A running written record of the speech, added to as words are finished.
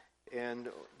And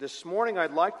this morning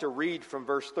I'd like to read from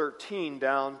verse 13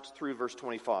 down through verse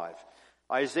 25.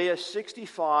 Isaiah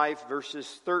 65,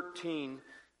 verses 13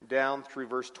 down through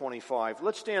verse 25.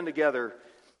 Let's stand together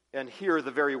and hear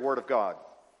the very word of God.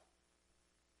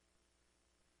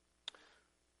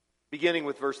 Beginning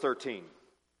with verse 13.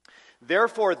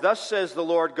 Therefore, thus says the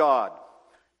Lord God,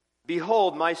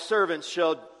 Behold, my servants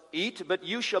shall eat, but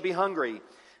you shall be hungry.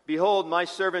 Behold, my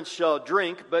servants shall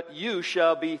drink, but you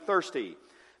shall be thirsty.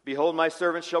 Behold, my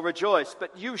servants shall rejoice,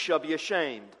 but you shall be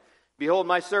ashamed. Behold,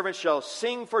 my servants shall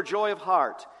sing for joy of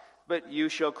heart, but you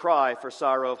shall cry for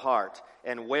sorrow of heart,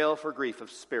 and wail for grief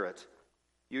of spirit.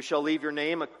 You shall leave your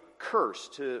name a curse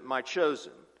to my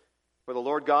chosen, for the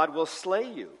Lord God will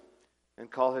slay you, and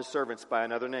call his servants by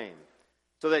another name,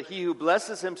 so that he who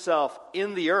blesses himself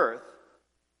in the earth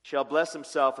shall bless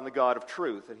himself in the God of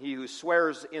truth, and he who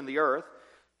swears in the earth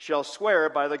shall swear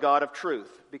by the God of truth,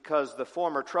 because the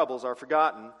former troubles are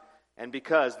forgotten, and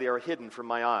because they are hidden from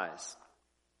my eyes.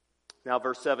 Now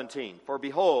verse 17, For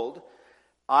behold,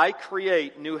 I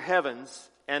create new heavens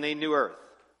and a new earth,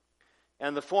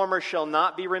 and the former shall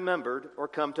not be remembered or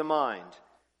come to mind.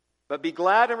 But be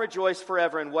glad and rejoice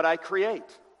forever in what I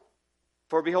create.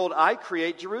 For behold, I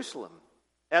create Jerusalem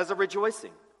as a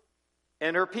rejoicing,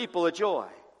 and her people a joy.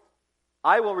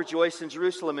 I will rejoice in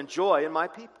Jerusalem and joy in my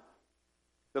people.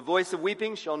 The voice of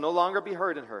weeping shall no longer be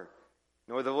heard in her,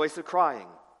 nor the voice of crying.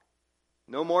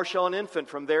 No more shall an infant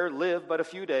from there live but a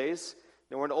few days,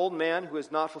 nor an old man who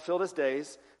has not fulfilled his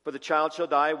days, for the child shall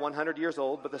die 100 years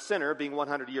old, but the sinner, being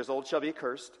 100 years old, shall be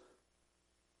accursed.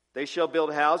 They shall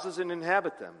build houses and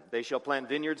inhabit them. They shall plant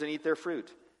vineyards and eat their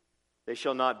fruit. They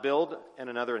shall not build and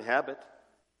another inhabit.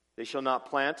 They shall not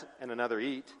plant and another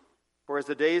eat. For as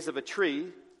the days of a tree,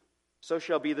 so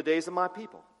shall be the days of my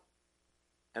people.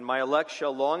 And my elect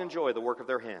shall long enjoy the work of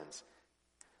their hands.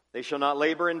 They shall not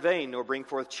labor in vain, nor bring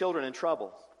forth children in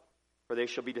trouble. For they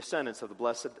shall be descendants of the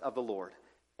blessed of the Lord,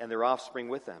 and their offspring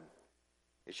with them.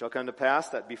 It shall come to pass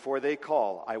that before they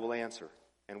call, I will answer.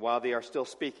 And while they are still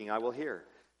speaking, I will hear.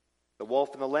 The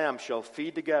wolf and the lamb shall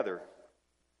feed together.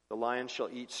 The lion shall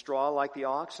eat straw like the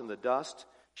ox, and the dust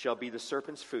shall be the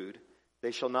serpent's food.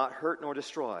 They shall not hurt nor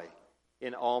destroy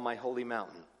in all my holy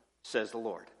mountain, says the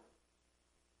Lord.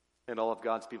 And all of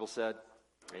God's people said,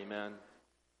 Amen.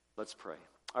 Let's pray.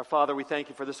 Our Father, we thank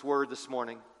you for this word this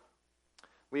morning.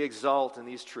 We exalt in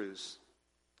these truths.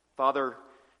 Father,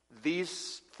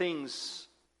 these things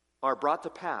are brought to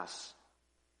pass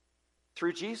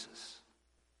through Jesus,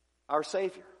 our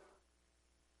Savior,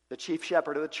 the chief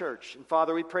shepherd of the church. And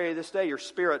Father, we pray this day your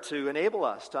Spirit to enable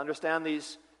us to understand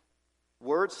these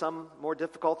words, some more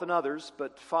difficult than others,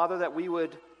 but Father, that we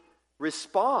would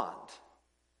respond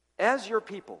as your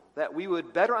people, that we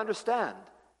would better understand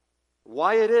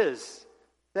why it is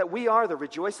that we are the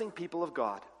rejoicing people of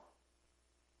God.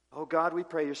 Oh God, we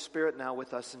pray your Spirit now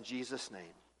with us in Jesus'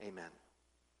 name. Amen.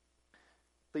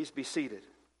 Please be seated.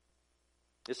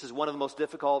 This is one of the most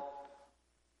difficult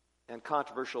and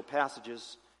controversial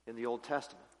passages in the Old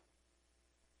Testament.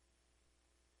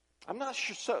 I'm not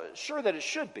sure that it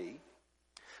should be.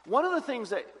 One of the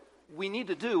things that we need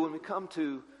to do when we come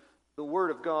to the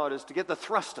Word of God is to get the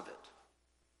thrust of it.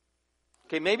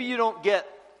 Okay, maybe you don't get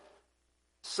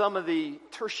some of the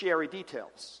tertiary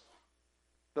details.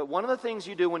 But one of the things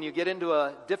you do when you get into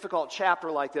a difficult chapter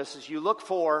like this is you look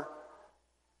for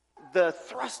the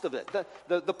thrust of it,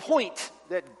 the point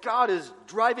that God is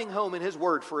driving home in His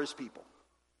Word for His people.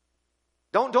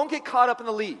 Don't get caught up in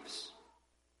the leaves.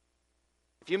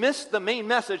 If you miss the main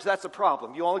message, that's a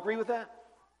problem. You all agree with that?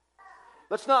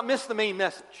 Let's not miss the main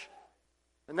message.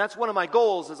 And that's one of my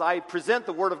goals as I present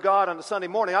the Word of God on a Sunday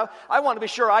morning. I want to be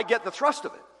sure I get the thrust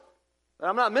of it. That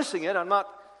I'm not missing it. I'm not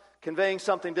conveying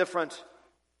something different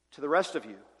to the rest of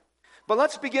you. But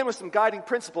let's begin with some guiding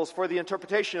principles for the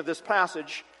interpretation of this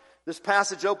passage. This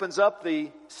passage opens up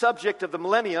the subject of the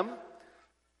millennium.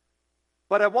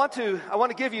 But I want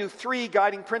to give you three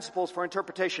guiding principles for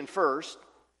interpretation first.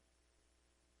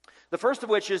 The first of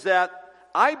which is that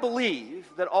I believe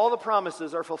that all the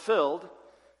promises are fulfilled,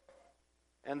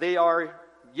 and they are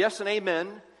yes and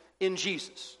amen in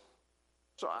Jesus.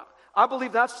 So I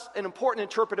believe that's an important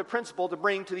interpretive principle to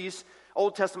bring to these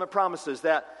Old Testament promises,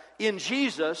 that in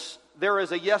Jesus there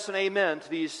is a yes and amen to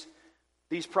these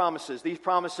promises. These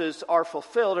promises are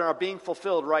fulfilled and are being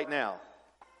fulfilled right now.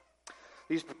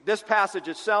 This passage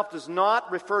itself does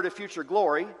not refer to future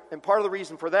glory, and part of the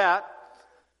reason for that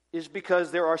is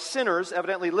because there are sinners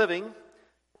evidently living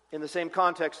in the same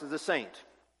context as the saint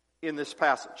in this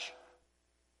passage.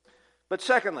 But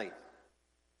secondly,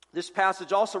 this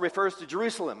passage also refers to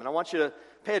Jerusalem, and I want you to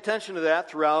pay attention to that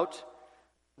throughout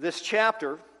this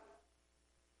chapter.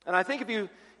 And I think if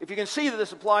you can see that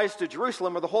this applies to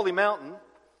Jerusalem or the Holy Mountain,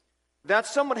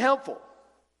 that's somewhat helpful.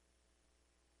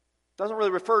 It doesn't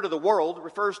really refer to the world, it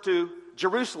refers to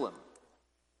Jerusalem.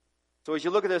 So as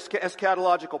you look at this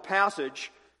eschatological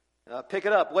passage, pick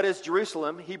it up. What is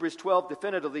Jerusalem? Hebrews 12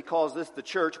 definitively calls this the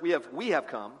church. We have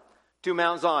come to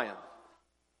Mount Zion.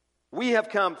 We have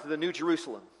come to the New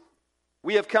Jerusalem.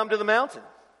 We have come to the mountain.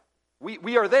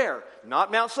 We are there,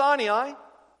 not Mount Sinai.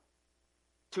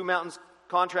 Two mountains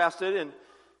contrasted in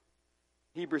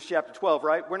Hebrews chapter 12,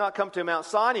 right? We're not come to Mount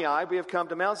Sinai, we have come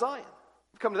to Mount Zion.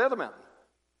 We've come to the other mountain.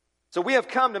 So we have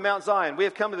come to Mount Zion. We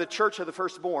have come to the church of the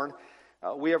firstborn.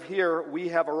 We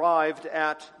have arrived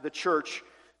at the church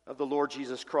of the Lord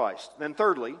Jesus Christ. Then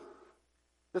thirdly,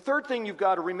 the third thing you've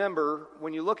got to remember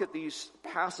when you look at these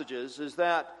passages is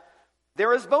that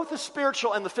there is both the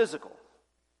spiritual and the physical.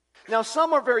 Now,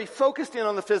 some are very focused in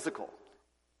on the physical.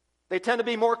 They tend to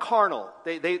be more carnal.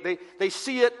 They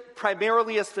see it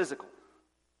primarily as physical.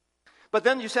 But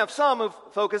then you have some who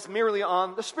focus merely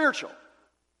on the spiritual,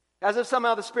 as if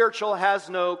somehow the spiritual has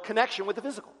no connection with the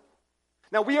physical.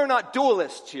 Now, we are not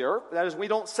dualists here. That is, we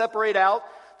don't separate out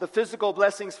the physical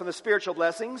blessings from the spiritual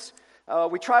blessings.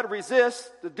 We try to resist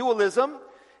the dualism.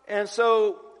 And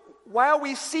so, while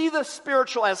we see the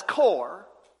spiritual as core,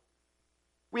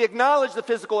 we acknowledge the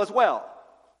physical as well.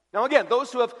 Now again,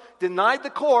 those who have denied the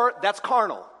core, that's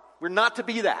carnal. We're not to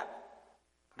be that.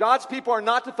 God's people are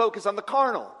not to focus on the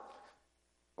carnal,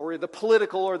 or the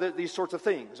political, or these sorts of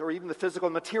things, or even the physical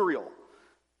and material.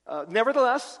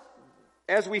 Nevertheless,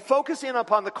 as we focus in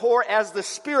upon the core as the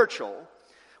spiritual,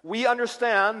 we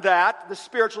understand that the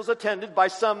spiritual is attended by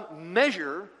some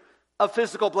measure of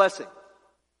physical blessing.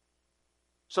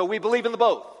 So we believe in the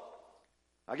both.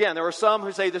 Again, there are some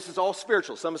who say this is all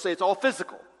spiritual. Some say it's all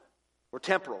physical or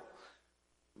temporal.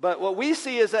 But what we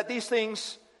see is that these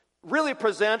things really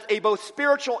present a both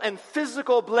spiritual and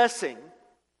physical blessing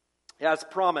as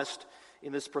promised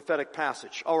in this prophetic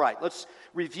passage. All right, let's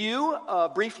review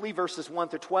briefly verses 1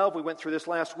 through 12. We went through this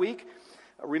last week.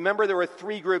 Remember, there were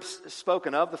three groups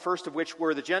spoken of, the first of which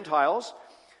were the Gentiles.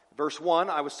 Verse 1,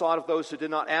 I was sought of those who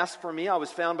did not ask for me. I was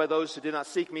found by those who did not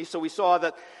seek me. So we saw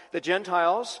that the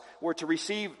Gentiles were to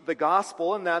receive the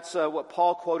gospel, and that's what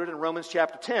Paul quoted in Romans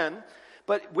chapter 10.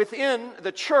 But within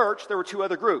the church, there were two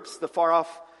other groups. The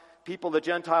far-off people, the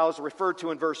Gentiles, are referred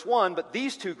to in verse 1, but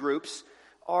these two groups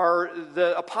are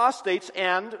the apostates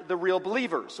and the real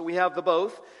believers. So we have the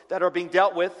both that are being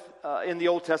dealt with in the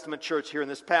Old Testament church here in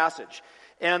this passage.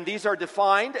 And these are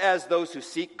defined as those who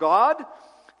seek God,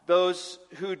 those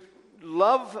who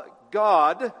love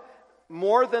God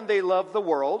more than they love the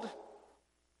world.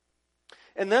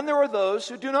 And then there are those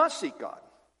who do not seek God.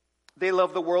 They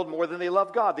love the world more than they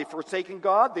love God. They've forsaken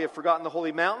God. They have forgotten the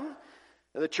holy mountain.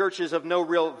 The church is of no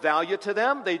real value to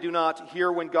them. They do not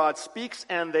hear when God speaks,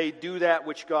 and they do that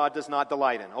which God does not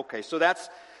delight in. Okay, so that's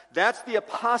the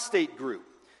apostate group.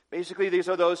 Basically, these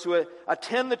are those who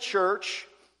attend the church,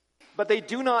 but they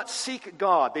do not seek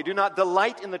God. They do not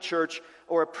delight in the church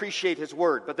or appreciate His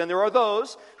word. But then there are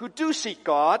those who do seek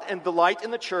God and delight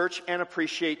in the church and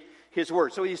appreciate His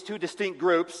word. So these two distinct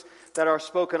groups that are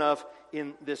spoken of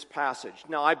in this passage.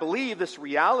 Now, I believe this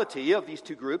reality of these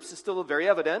two groups is still very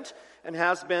evident and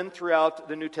has been throughout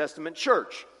the New Testament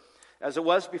church. As it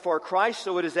was before Christ,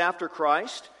 so it is after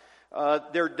Christ.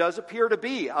 There does appear to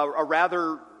be a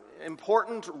rather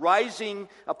important rising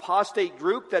apostate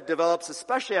group that develops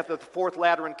especially after the Fourth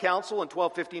Lateran Council in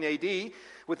 1215 AD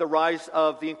with the rise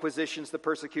of the Inquisitions, the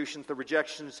persecutions, the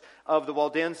rejections of the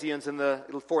Waldensians in the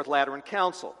Fourth Lateran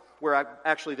Council, where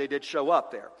actually they did show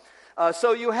up there.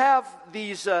 So you have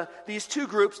these two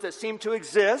groups that seem to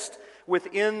exist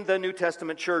within the New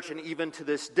Testament church and even to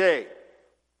this day.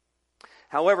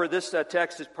 However, this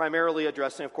text is primarily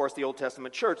addressing, of course, the Old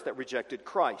Testament church that rejected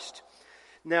Christ.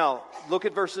 Now, look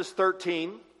at verses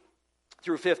 13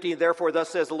 through 15. Therefore, thus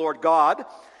says the Lord God,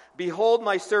 behold,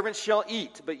 my servants shall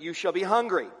eat, but you shall be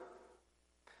hungry.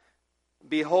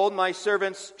 Behold, my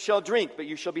servants shall drink, but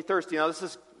you shall be thirsty. Now, this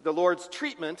is the Lord's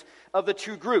treatment of the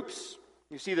two groups.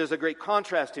 You see, there's a great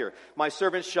contrast here. My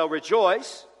servants shall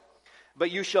rejoice,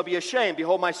 but you shall be ashamed.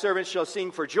 Behold, my servants shall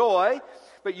sing for joy,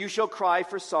 but you shall cry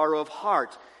for sorrow of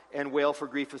heart and wail for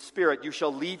grief of spirit. You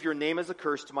shall leave your name as a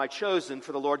curse to my chosen,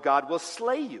 for the Lord God will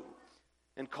slay you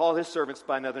and call His servants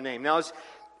by another name. Now,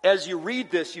 as you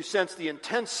read this, you sense the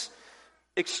intense,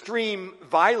 extreme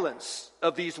violence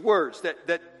of these words,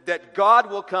 that God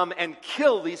will come and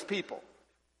kill these people.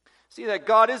 See, that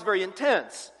God is very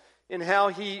intense in how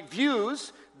He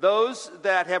views those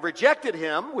that have rejected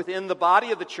Him within the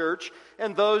body of the church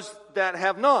and those that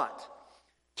have not.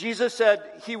 Jesus said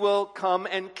He will come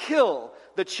and kill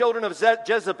the the children of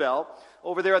Jezebel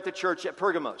over there at the church at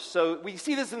Pergamos. So we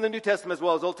see this in the New Testament as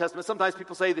well as Old Testament. Sometimes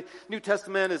people say the New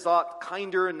Testament is a lot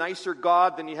kinder and nicer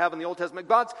God than you have in the Old Testament.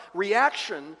 God's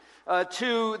reaction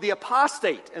to the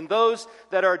apostate and those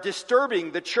that are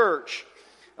disturbing the church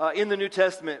in the New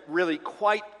Testament really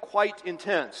quite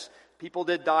intense. People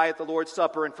did die at the Lord's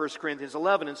Supper in 1 Corinthians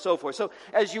 11 and so forth. So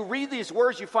as you read these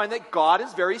words, you find that God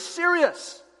is very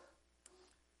serious.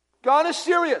 God is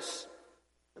serious.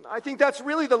 And I think that's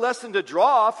really the lesson to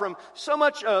draw from so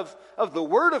much of the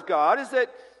Word of God, is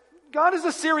that God is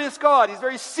a serious God. He's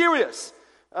very serious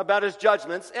about His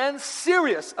judgments and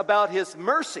serious about His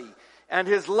mercy and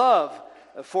His love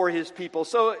for His people.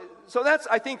 So that's,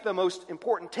 I think, the most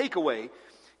important takeaway,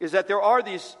 is that there are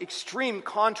these extreme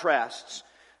contrasts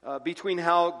between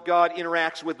how God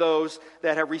interacts with those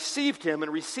that have received Him and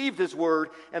received His Word,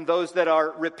 and those that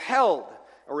are repelled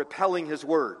or repelling His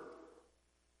Word.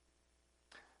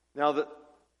 Now,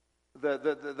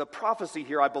 the prophecy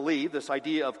here, I believe, this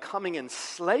idea of coming and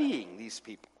slaying these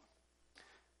people,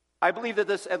 I believe that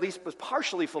this at least was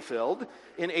partially fulfilled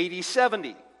in AD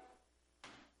 70.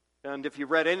 And if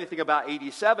you've read anything about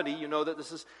AD 70, you know that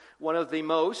this is one of the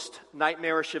most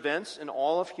nightmarish events in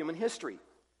all of human history.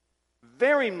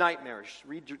 Very nightmarish.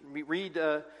 Read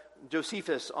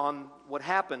Josephus on what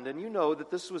happened, and you know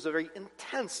that this was a very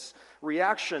intense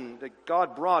reaction that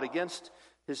God brought against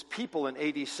His people in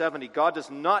AD 70. God does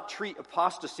not treat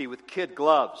apostasy with kid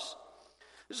gloves.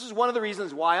 This is one of the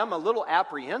reasons why I'm a little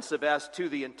apprehensive as to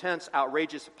the intense,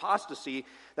 outrageous apostasy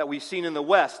that we've seen in the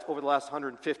West over the last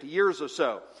 150 years or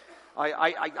so.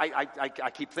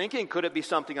 I keep thinking, could it be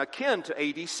something akin to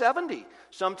AD 70,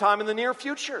 sometime in the near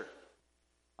future?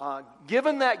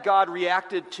 Given that God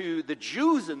reacted to the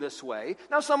Jews in this way,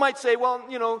 now some might say, well,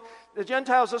 the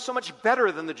Gentiles are so much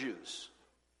better than the Jews.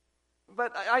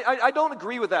 But I don't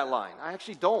agree with that line. I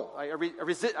actually don't. I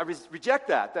reject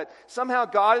that somehow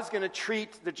God is going to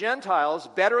treat the Gentiles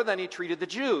better than He treated the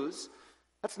Jews.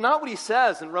 That's not what He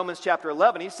says in Romans chapter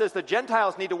 11. He says the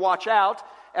Gentiles need to watch out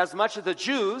as much as the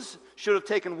Jews should have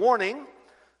taken warning.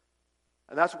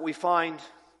 And that's what we find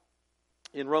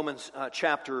in Romans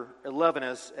chapter 11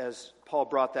 as Paul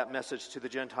brought that message to the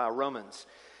Gentile Romans.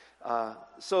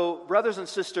 So, brothers and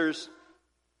sisters,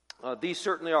 these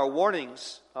certainly are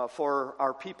warnings for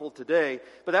our people today,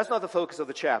 but that's not the focus of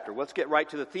the chapter. Let's get right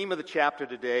to the theme of the chapter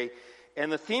today.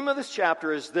 And the theme of this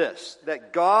chapter is this: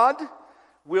 that God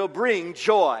will bring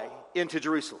joy into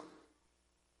Jerusalem.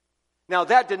 Now,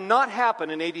 that did not happen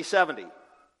in AD 70.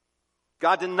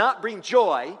 God did not bring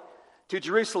joy to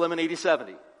Jerusalem in AD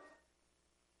 70.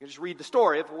 You just read the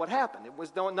story of what happened. It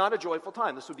was not a joyful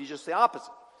time. This would be just the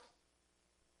opposite.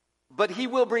 But He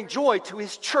will bring joy to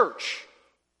His church.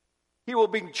 He will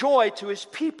bring joy to His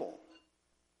people.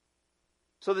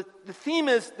 So the theme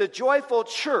is the joyful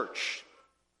church.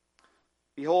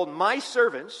 Behold, my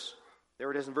servants,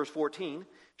 there it is in verse 14,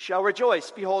 shall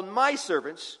rejoice. Behold, my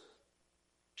servants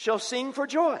shall sing for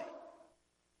joy.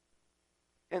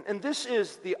 And this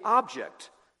is the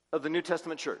object of the New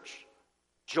Testament church,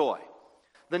 joy.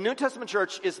 The New Testament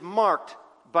church is marked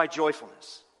by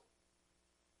joyfulness.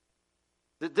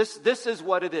 This is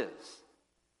what it is.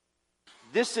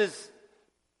 This is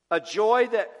a joy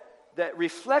that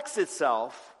reflects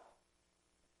itself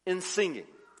in singing.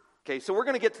 Okay, so we're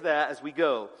going to get to that as we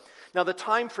go. Now, the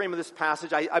time frame of this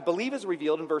passage, I believe, is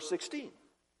revealed in verse 16.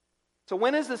 So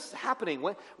when is this happening?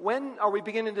 When are we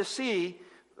beginning to see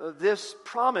this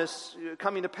promise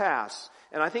coming to pass?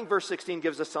 And I think verse 16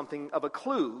 gives us something of a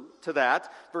clue to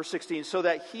that. Verse 16, so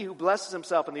that he who blesses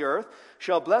himself in the earth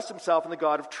shall bless himself in the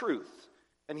God of truth.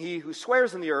 And he who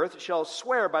swears in the earth shall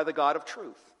swear by the God of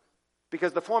truth.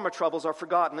 Because the former troubles are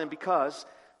forgotten, and because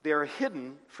they are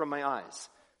hidden from my eyes.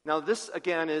 Now this,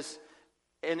 again, is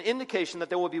an indication that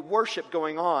there will be worship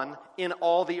going on in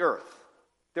all the earth.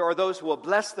 There are those who will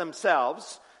bless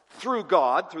themselves through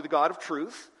God, through the God of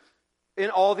truth, in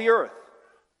all the earth.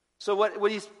 So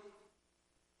what he's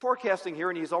forecasting here,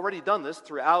 and he's already done this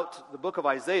throughout the book of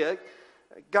Isaiah,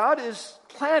 God is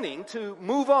planning to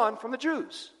move on from the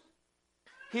Jews.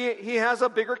 He has a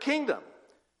bigger kingdom.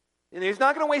 And he's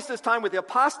not going to waste his time with the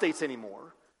apostates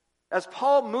anymore. As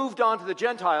Paul moved on to the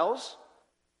Gentiles,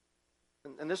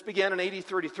 and this began in AD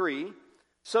 33,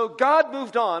 so God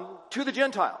moved on to the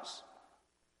Gentiles.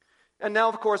 And now,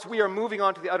 of course, we are moving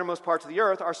on to the uttermost parts of the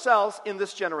earth ourselves in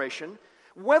this generation.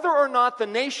 Whether or not the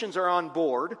nations are on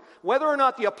board, whether or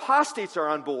not the apostates are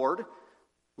on board,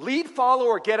 lead, follow,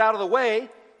 or get out of the way,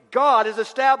 God is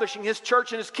establishing His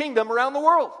church and His kingdom around the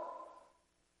world.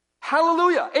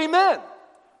 Hallelujah. Amen.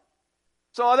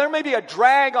 So there may be a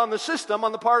drag on the system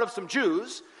on the part of some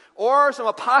Jews or some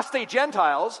apostate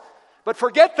Gentiles, But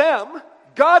forget them.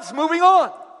 God's moving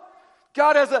on.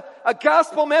 God has a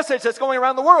gospel message that's going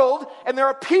around the world, and there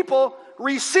are people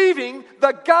receiving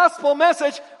the gospel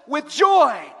message with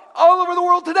joy all over the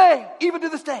world today, even to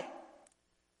this day.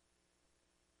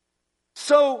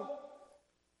 So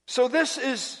this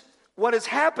is what is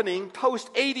happening post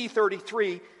AD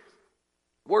 33.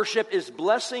 Worship is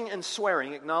blessing and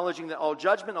swearing, acknowledging that all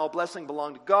judgment, all blessing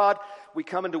belong to God. We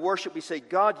come into worship, we say,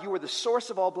 God, you are the source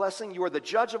of all blessing. You are the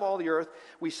judge of all the earth.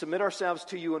 We submit ourselves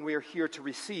to you, and we are here to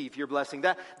receive your blessing.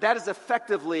 That is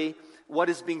effectively what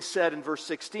is being said in verse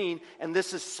 16, and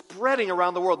this is spreading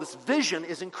around the world. This vision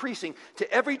is increasing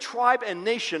to every tribe and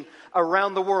nation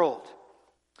around the world.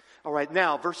 All right,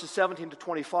 now, verses 17 to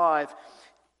 25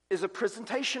 is a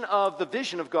presentation of the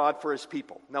vision of God for his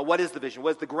people. Now, what is the vision? What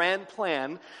is the grand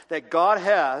plan that God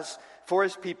has for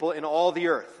his people in all the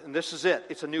earth? And this is it.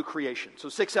 It's a new creation. So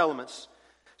 6 elements.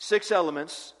 6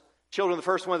 elements. Children, the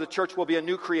first one of the church will be a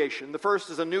new creation. The first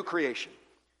is a new creation.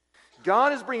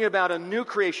 God is bringing about a new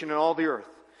creation in all the earth.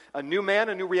 A new man,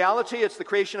 a new reality. It's the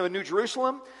creation of a new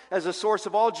Jerusalem as a source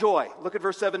of all joy. Look at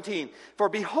verse 17. For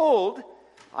behold,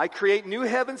 I create new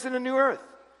heavens and a new earth.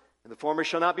 And the former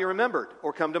shall not be remembered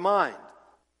or come to mind.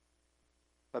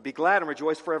 But be glad and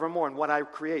rejoice forevermore in what I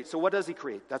create. So what does he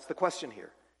create? That's the question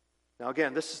here. Now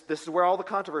again, this is where all the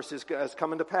controversy has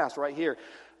come into pass, right here.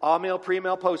 Amill,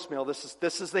 premill, postmill.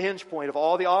 This is the hinge point of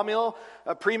all the amill,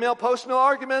 premill, postmill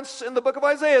arguments in the book of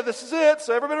Isaiah. This is it.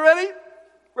 So everybody ready?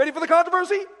 Ready for the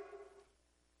controversy?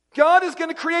 God is going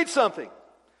to create something.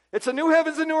 It's a new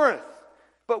heavens and new earth.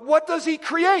 But what does he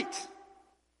create?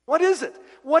 What is it?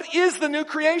 What is the new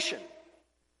creation?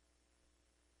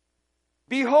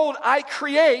 Behold, I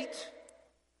create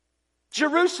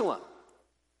Jerusalem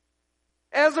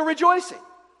as a rejoicing.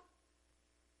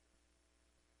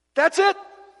 That's it.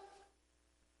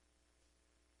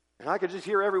 And I could just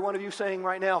hear every one of you saying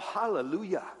right now,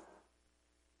 hallelujah.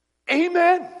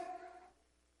 Amen.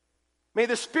 May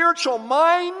the spiritual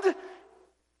mind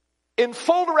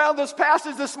enfold around this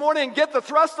passage this morning and get the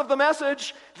thrust of the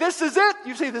message. This is it.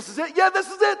 You say, this is it? Yeah, this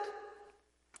is it.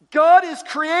 God is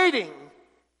creating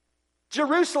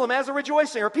Jerusalem as a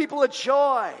rejoicing, or people of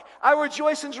joy. I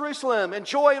rejoice in Jerusalem, and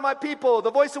joy in my people.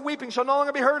 The voice of weeping shall no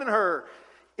longer be heard in her.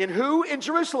 In who? In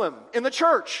Jerusalem, in the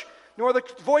church, nor the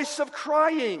voice of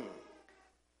crying.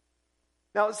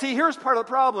 Now, see, here's part of the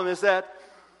problem is that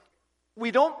we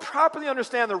don't properly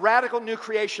understand the radical new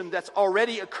creation that's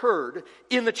already occurred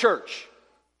in the church.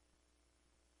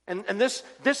 And this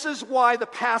is why the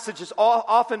passage is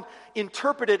often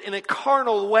interpreted in a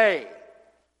carnal way.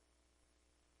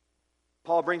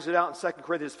 Paul brings it out in 2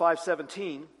 Corinthians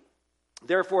 5:17.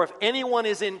 Therefore, if anyone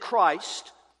is in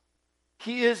Christ,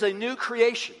 he is a new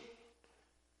creation.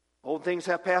 Old things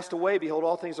have passed away. Behold,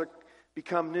 all things are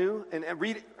become new. And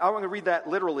I want to read that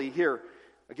literally here.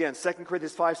 Again, 2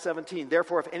 Corinthians 5:17.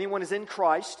 Therefore, if anyone is in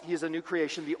Christ, he is a new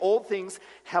creation. The old things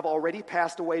have already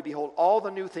passed away. Behold, all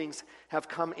the new things have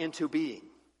come into being.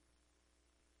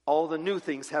 All the new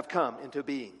things have come into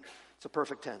being. It's a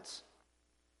perfect tense.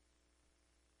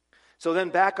 So then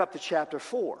back up to chapter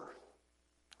 4.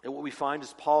 And what we find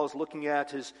is Paul is looking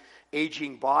at his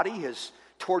aging body, his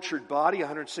tortured body,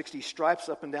 160 stripes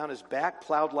up and down his back,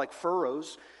 plowed like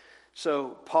furrows.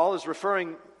 So Paul is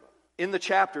referring in the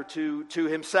chapter to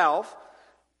himself.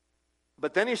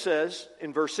 But then he says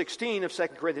in verse 16 of 2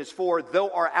 Corinthians 4, though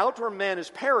our outward man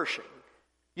is perishing,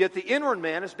 yet the inward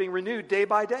man is being renewed day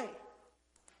by day.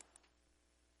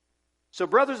 So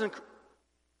brothers and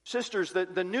sisters,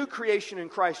 the new creation in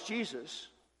Christ Jesus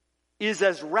is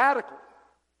as radical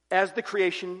as the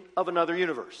creation of another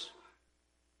universe.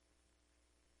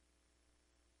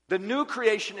 The new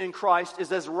creation in Christ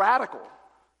is as radical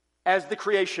as the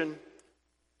creation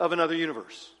of another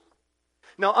universe.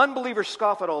 Now, unbelievers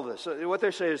scoff at all this. What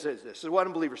they say is this. This is what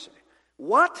unbelievers say.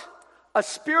 What? A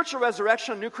spiritual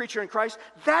resurrection, a new creature in Christ?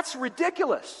 That's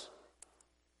ridiculous.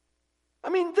 I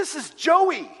mean, this is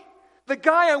Joey, the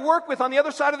guy I work with on the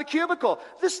other side of the cubicle.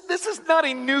 This is not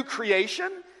a new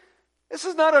creation. This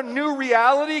is not a new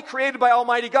reality created by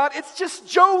Almighty God. It's just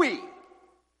Joey.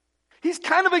 He's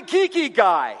kind of a geeky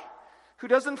guy who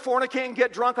doesn't fornicate and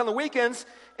get drunk on the weekends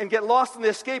and get lost in the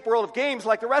escape world of games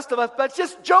like the rest of us, but it's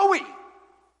just Joey.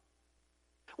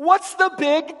 What's the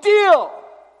big deal?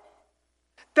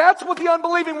 That's what the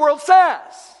unbelieving world says.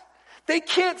 They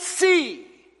can't see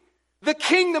the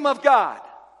kingdom of God.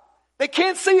 They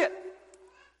can't see it.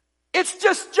 It's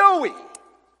just Joey.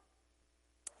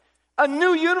 A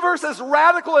new universe as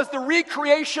radical as the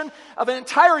recreation of an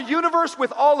entire universe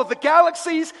with all of the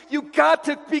galaxies? You got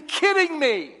to be kidding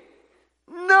me.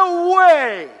 No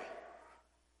way.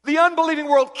 The unbelieving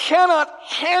world cannot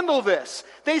handle this.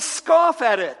 They scoff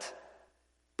at it.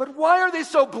 But why are they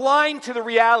so blind to the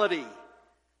reality?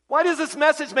 Why does this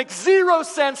message make zero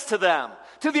sense to them,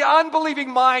 to the unbelieving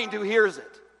mind who hears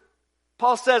it?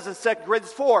 Paul says in 2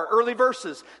 Corinthians 4, early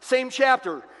verses, same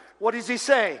chapter. What does he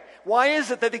say? Why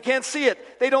is it that they can't see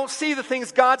it? They don't see the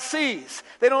things God sees.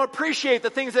 They don't appreciate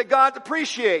the things that God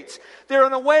appreciates. They're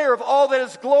unaware of all that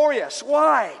is glorious.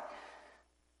 Why?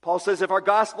 Paul says, if our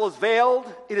gospel is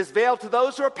veiled, it is veiled to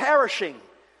those who are perishing,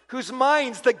 whose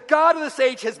minds the God of this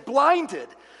age has blinded,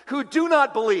 who do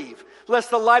not believe,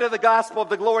 lest the light of the gospel of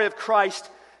the glory of Christ,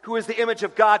 who is the image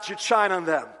of God, should shine on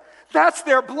them. That's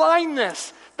their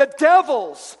blindness. The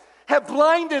devils have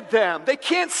blinded them. They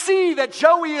can't see that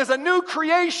Joey is a new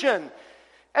creation,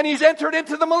 and he's entered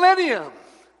into the millennium,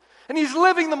 and he's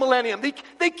living the millennium.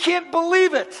 They can't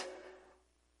believe it.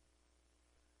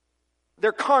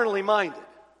 They're carnally minded.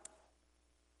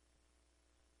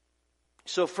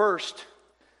 So first,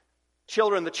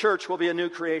 children, the church will be a new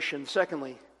creation.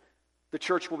 Secondly, the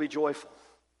church will be joyful.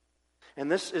 And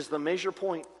this is the major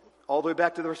point, all the way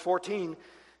back to verse 14,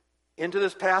 into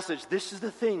this passage. This is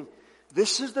the thing.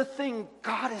 This is the thing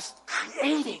God is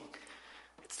creating.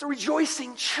 It's the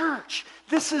rejoicing church.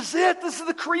 This is it. This is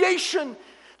the creation.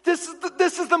 This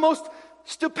is the most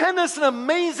stupendous and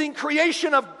amazing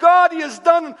creation of God He has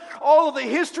done in all of the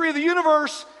history of the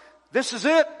universe. This is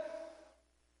it.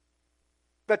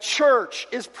 The church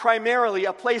is primarily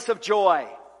a place of joy,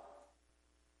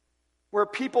 where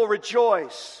people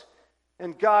rejoice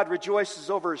and God rejoices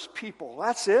over His people.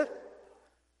 That's it.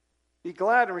 Be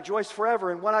glad and rejoice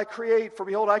forever in what I create. For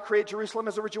behold, I create Jerusalem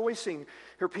as a rejoicing,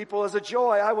 her people as a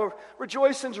joy. I will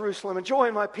rejoice in Jerusalem and joy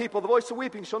in my people. The voice of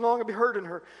weeping shall no longer be heard in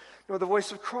her, nor the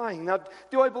voice of crying. Now,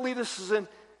 do I believe this is an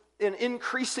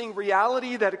increasing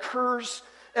reality that occurs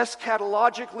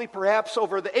eschatologically, perhaps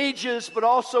over the ages, but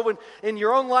also in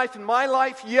your own life, in my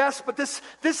life? Yes, but this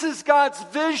is God's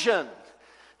vision.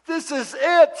 This is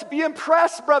it. Be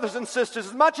impressed, brothers and sisters,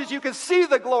 as much as you can see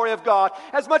the glory of God,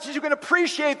 as much as you can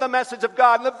appreciate the message of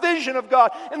God and the vision of God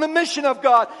and the mission of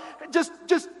God. Just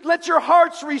let your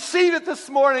hearts receive it this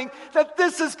morning, that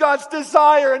this is God's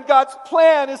desire and God's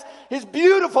plan, His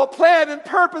beautiful plan and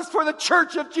purpose for the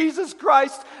church of Jesus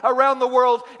Christ around the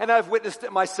world. And I've witnessed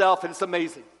it myself, and it's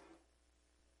amazing.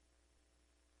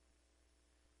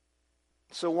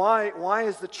 So why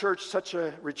is the church such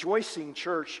a rejoicing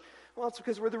church? Well, it's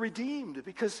because we're the redeemed,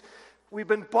 because we've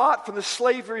been bought from the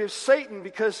slavery of Satan,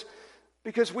 because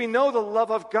we know the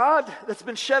love of God that's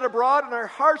been shed abroad in our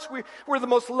hearts. We're the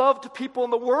most loved people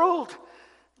in the world.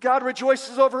 God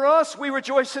rejoices over us. We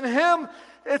rejoice in Him.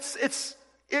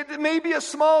 It may be a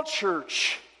small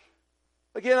church.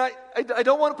 Again, I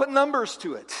don't want to put numbers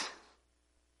to it.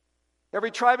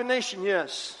 Every tribe and nation,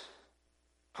 yes.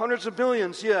 Hundreds of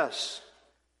millions, yes.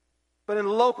 But in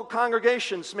local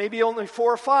congregations, maybe only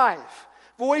 4 or 5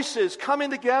 voices coming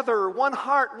together, one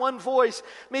heart, one voice,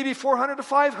 maybe 400 to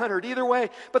 500, either way.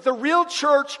 But the real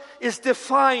church is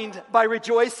defined by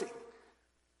rejoicing.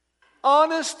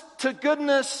 Honest to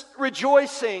goodness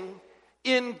rejoicing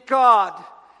in God,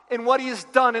 in what He has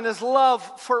done, in His love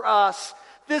for us.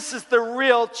 This is the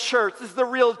real church. This is the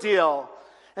real deal.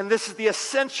 And this is the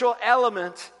essential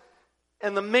element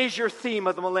and the major theme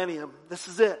of the millennium. This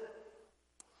is it.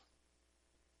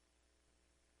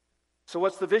 So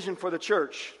what's the vision for the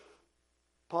church?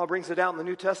 Paul brings it out in the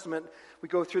New Testament. We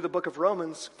go through the book of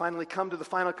Romans, finally come to the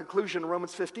final conclusion,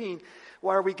 Romans 15.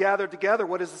 Why are we gathered together?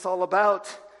 What is this all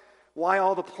about? Why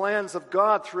all the plans of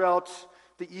God throughout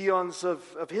the eons of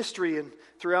history and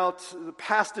throughout the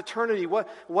past eternity?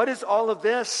 What is all of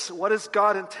this? What does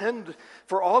God intend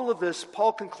for all of this?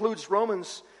 Paul concludes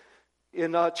Romans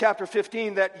in chapter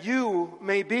 15, that you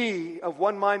may be of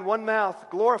one mind, one mouth,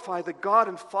 glorify the God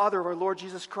and Father of our Lord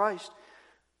Jesus Christ.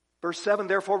 Verse 7,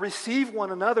 therefore receive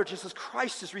one another just as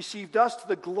Christ has received us to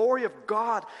the glory of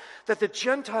God, that the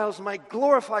Gentiles might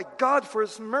glorify God for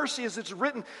His mercy, as it's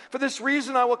written. For this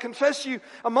reason I will confess you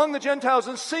among the Gentiles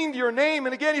and sing to your name.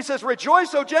 And again he says,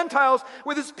 rejoice, O Gentiles,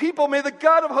 with His people. May the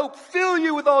God of hope fill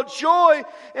you with all joy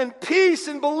and peace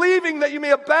in believing, that you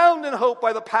may abound in hope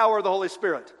by the power of the Holy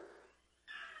Spirit.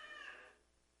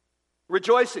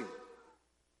 Rejoicing.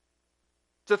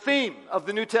 It's a theme of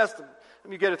the New Testament.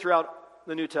 And you get it throughout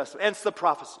the New Testament. And it's the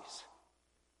prophecies.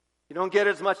 You don't get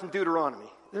it as much in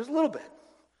Deuteronomy. There's a little bit.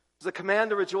 There's a command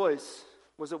to rejoice.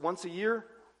 Was it once a year?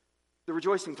 The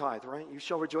rejoicing tithe, right? You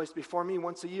shall rejoice before me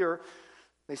once a year.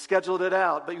 They scheduled it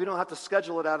out, but you don't have to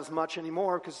schedule it out as much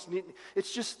anymore, because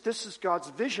it's just, this is God's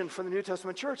vision for the New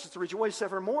Testament church. It's to rejoice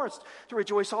evermore. It's to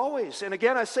rejoice always. And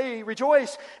again, I say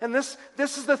rejoice. And this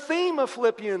is the theme of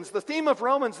Philippians, the theme of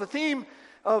Romans, the theme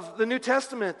of the New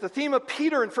Testament. The theme of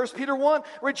Peter in 1 Peter 1.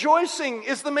 Rejoicing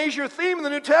is the major theme in the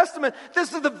New Testament.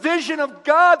 This is the vision of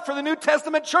God for the New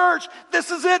Testament church. This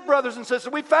is it, brothers and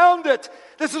sisters. We found it.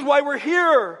 This is why we're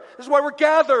here. This is why we're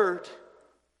gathered.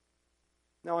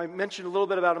 Now, I mentioned a little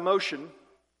bit about emotion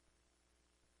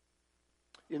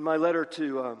in my letter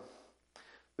to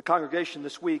the congregation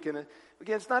this week. And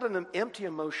again, it's not an empty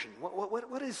emotion.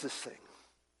 What is this thing?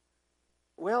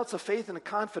 Well, it's a faith and a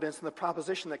confidence in the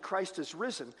proposition that Christ is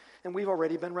risen and we've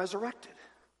already been resurrected.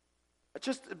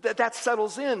 Just that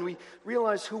settles in. We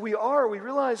realize who we are. We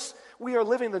realize we are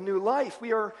living the new life.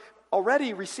 We are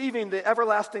already receiving the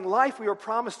everlasting life we were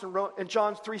promised in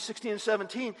John 3:16 and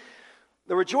 17.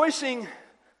 The rejoicing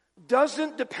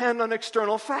doesn't depend on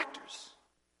external factors.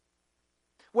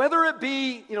 Whether it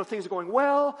be, things are going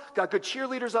well, got good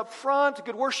cheerleaders up front, a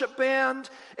good worship band,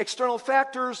 external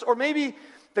factors, or maybe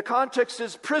the context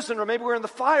is prison, or maybe we're in the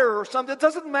fire or something. It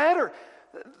doesn't matter.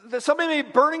 Somebody may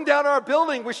be burning down our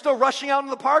building. We're still rushing out in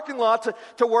the parking lot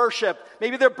to worship.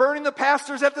 Maybe they're burning the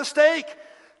pastors at the stake.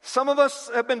 Some of us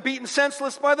have been beaten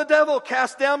senseless by the devil,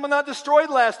 cast down but not destroyed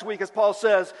last week, as Paul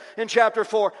says in chapter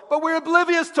 4. But we're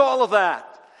oblivious to all of that.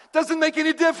 Doesn't make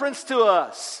any difference to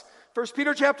us. 1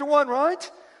 Peter chapter 1,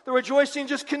 right? The rejoicing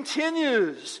just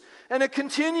continues, and it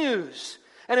continues.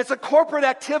 And it's a corporate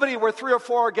activity where 3 or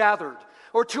 4 are gathered,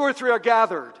 or 2 or 3 are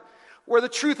gathered, where the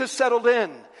truth is settled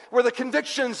in, where the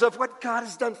convictions of what God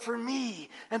has done for me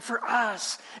and for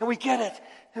us, and we get it.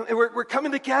 And we're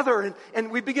coming together,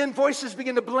 and voices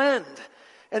begin to blend.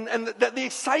 And the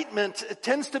excitement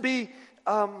tends to be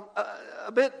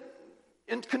a bit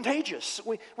contagious.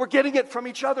 We're getting it from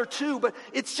each other too, but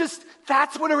it's just,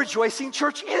 that's what a rejoicing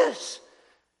church is.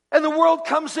 And the world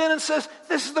comes in and says,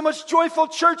 this is the most joyful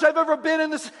church I've ever been in.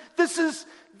 This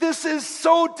is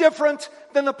so different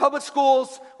than the public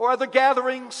schools or other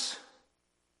gatherings.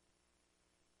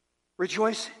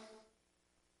 Rejoicing.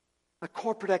 A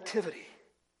corporate activity.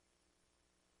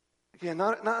 Again,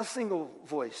 not a single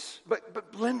voice,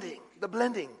 but blending. The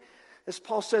blending. As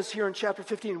Paul says here in chapter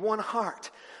 15, one heart,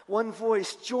 one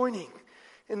voice joining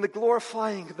in the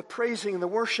glorifying, the praising, and the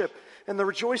worship, and the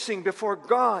rejoicing before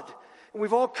God. And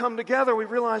we've all come together. We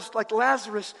realized, like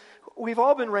Lazarus, we've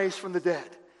all been raised from the dead.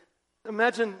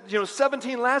 Imagine,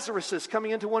 17 Lazaruses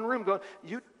coming into one room going,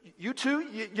 you too?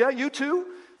 Yeah, you too?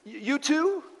 You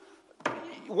too?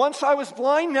 Once I was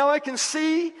blind, now I can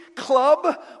see. Club.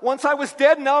 Once I was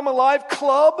dead, now I'm alive.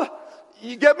 Club.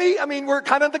 You get me? I mean, we're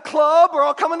kind of the club. We're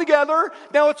all coming together.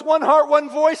 Now it's one heart, one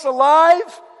voice,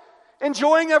 alive.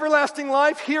 Enjoying everlasting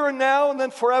life here and now and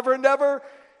then forever and ever.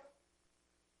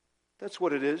 That's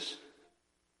what it is.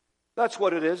 That's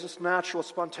what it is. It's natural,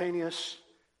 spontaneous.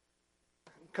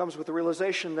 It comes with the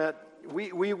realization that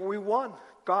we won.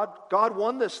 God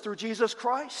won this through Jesus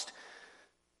Christ.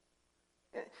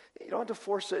 You don't have to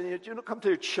force it. You don't come to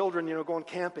your children, going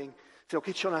camping. Say,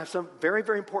 okay, children, I have something very,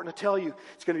 very important to tell you.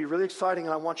 It's going to be really exciting,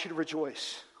 and I want you to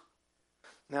rejoice.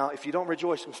 Now, if you don't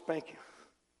rejoice, I'm going to spank you.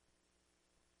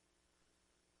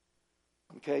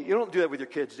 Okay? You don't do that with your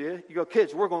kids, do you? You go,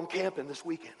 kids, we're going camping this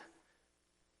weekend.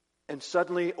 And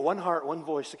suddenly, one heart, one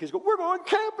voice. The kids go, we're going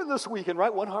camping this weekend,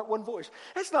 right? One heart, one voice.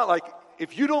 It's not like,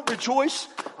 if you don't rejoice,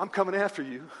 I'm coming after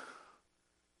you.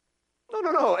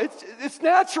 No. It's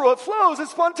natural. It flows.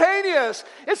 It's spontaneous.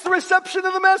 It's the reception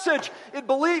of the message. We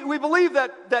believe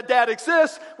that Dad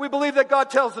exists. We believe that God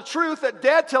tells the truth, that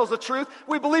Dad tells the truth.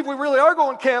 We believe we really are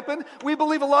going camping. We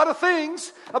believe a lot of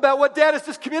things about what Dad has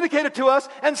just communicated to us,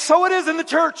 and so it is in the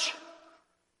church.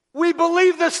 We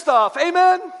believe this stuff.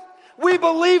 Amen? We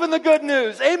believe in the good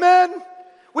news. Amen?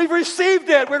 We've received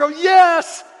it. We go,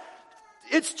 yes,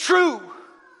 it's true.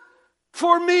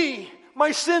 For me,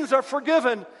 my sins are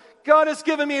forgiven. God has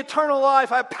given me eternal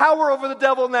life. I have power over the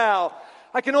devil now.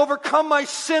 I can overcome my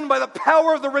sin by the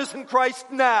power of the risen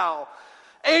Christ now.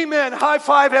 Amen. High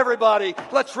five, everybody.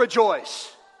 Let's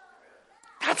rejoice.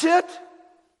 That's it.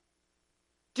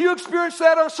 Do you experience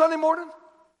that on a Sunday morning?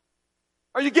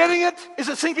 Are you getting it? Is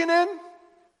it sinking in?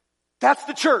 That's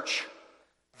the church.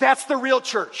 That's the real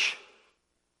church.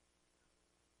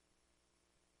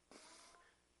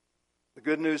 The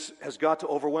good news has got to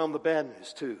overwhelm the bad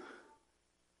news too.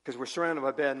 Because we're surrounded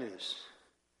by bad news.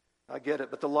 I get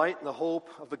it. But the light and the hope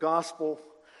of the gospel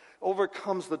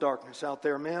overcomes the darkness out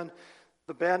there, man.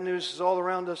 The bad news is all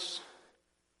around us.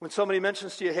 When somebody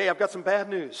mentions to you, hey, I've got some bad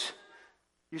news.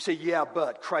 You say, yeah,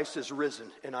 but Christ is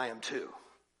risen and I am too.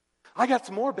 I got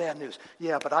some more bad news.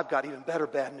 Yeah, but I've got even better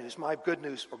bad news. My good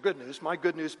news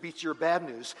beats your bad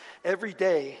news. Every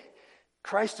day,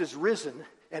 Christ is risen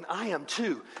and I am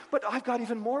too. But I've got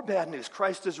even more bad news.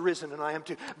 Christ is risen and I am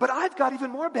too. But I've got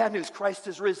even more bad news. Christ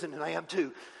is risen and I am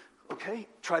too. Okay?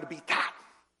 Try to beat that.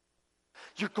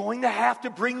 You're going to have to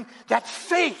bring that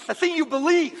faith, the thing you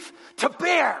believe, to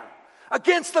bear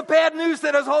against the bad news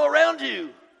that is all around you.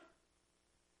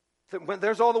 When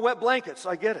there's all the wet blankets,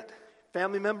 I get it.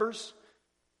 Family members,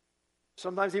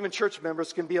 sometimes even church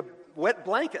members can be a wet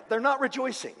blanket. They're not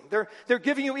rejoicing. They're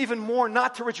giving you even more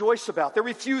not to rejoice about. They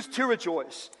refuse to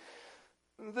rejoice.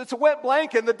 It's a wet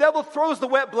blanket, and the devil throws the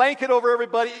wet blanket over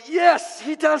everybody. Yes,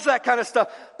 he does that kind of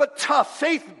stuff. But tough,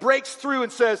 faith breaks through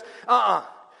and says,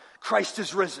 Christ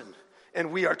is risen,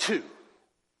 and we are too.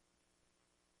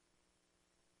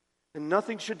 And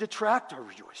nothing should detract our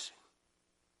rejoicing.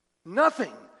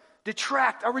 Nothing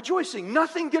detract our rejoicing.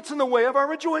 Nothing gets in the way of our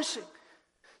rejoicing.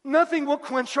 Nothing will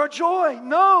quench our joy.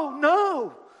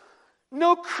 No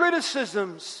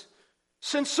criticisms,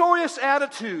 censorious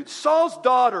attitudes, Saul's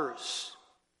daughters,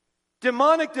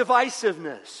 demonic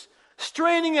divisiveness,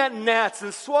 straining at gnats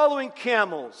and swallowing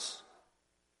camels.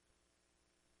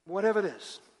 Whatever it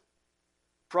is.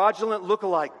 Fraudulent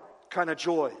look-alike kind of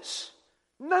joys.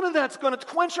 None of that's going to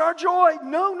quench our joy.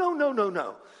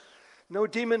 No. No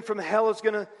demon from hell is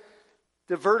going to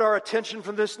divert our attention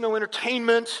from this. No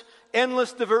entertainment.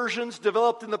 Endless diversions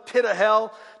developed in the pit of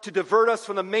hell to divert us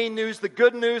from the main news, the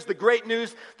good news, the great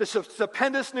news, the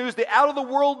stupendous news, the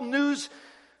out-of-the-world news.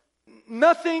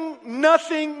 Nothing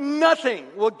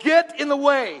will get in the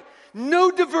way.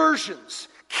 No diversions.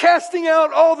 Casting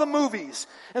out all the movies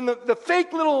and the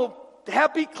fake little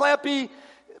happy, clappy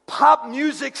pop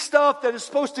music stuff that is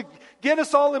supposed to get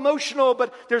us all emotional,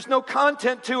 but there's no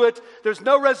content to it. There's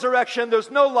no resurrection.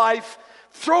 There's no life.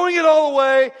 Throwing it all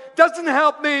away doesn't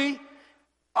help me.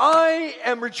 I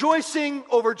am rejoicing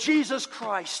over Jesus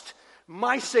Christ,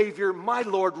 my Savior, my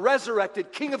Lord,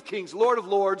 resurrected, King of Kings, Lord of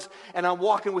Lords, and I'm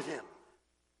walking with Him.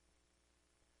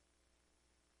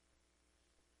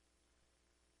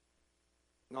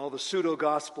 And all the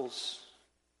pseudo-gospels,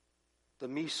 the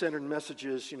me-centered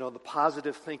messages, the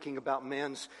positive thinking about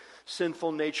man's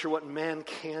sinful nature, what man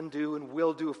can do and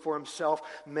will do for himself,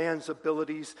 man's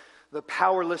abilities, the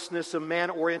powerlessness of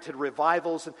man-oriented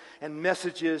revivals and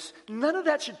messages. None of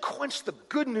that should quench the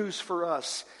good news for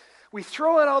us. We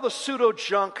throw out all the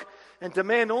pseudo-junk and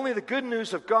demand only the good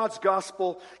news of God's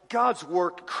gospel, God's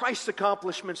work, Christ's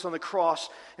accomplishments on the cross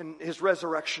and His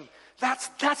resurrection.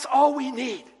 That's all we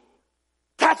need.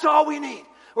 That's all we need.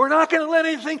 We're not going to let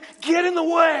anything get in the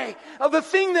way of the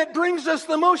thing that brings us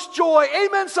the most joy.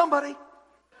 Amen, somebody.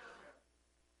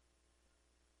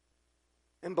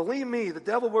 And believe me, the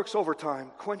devil works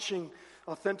overtime, quenching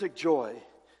authentic joy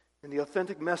in the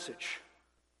authentic message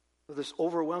of this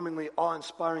overwhelmingly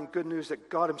awe-inspiring good news that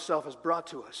God Himself has brought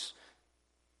to us.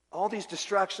 All these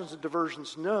distractions and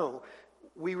diversions, no,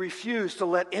 we refuse to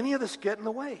let any of this get in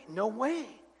the way. No way.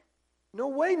 No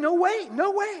way, no way,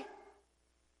 no way.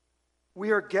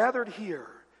 We are gathered here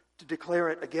to declare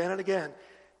it again and again.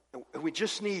 We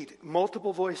just need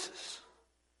multiple voices.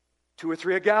 2 or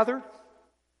 3 are gathered.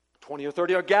 20 or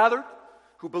 30 are gathered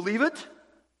who believe it,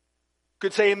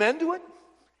 could say amen to it,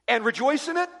 and rejoice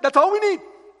in it. That's all we need.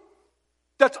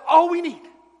 That's all we need.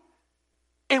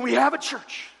 And we have a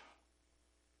church.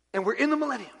 And we're in the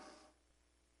millennium.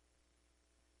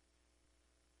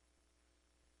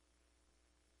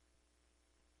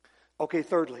 Okay,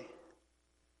 thirdly,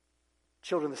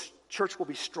 children, the church will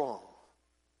be strong.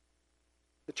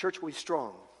 The church will be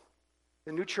strong.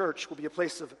 The new church will be a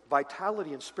place of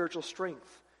vitality and spiritual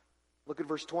strength. Look at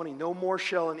verse 20. No more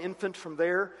shall an infant from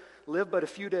there live but a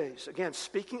few days. Again,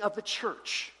 speaking of the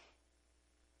church.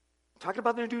 We're talking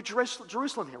about the new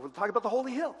Jerusalem here. We're talking about the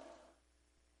Holy Hill.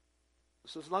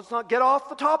 So let's not get off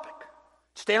the topic.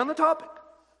 Stay on the topic.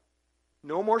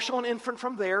 No more shall an infant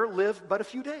from there live but a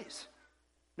few days.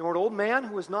 Nor an old man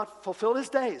who has not fulfilled his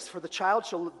days, for the child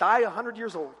shall die 100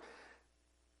 years old.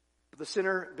 But the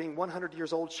sinner, being 100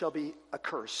 years old, shall be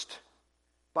accursed.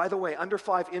 By the way, under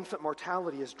 5 infant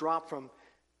mortality has dropped from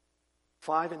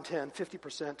 5 and 10,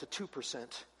 50% to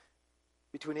 2%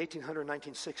 between 1800 and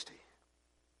 1960.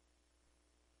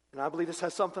 And I believe this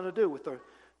has something to do with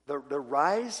the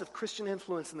rise of Christian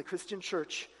influence in the Christian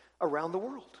church around the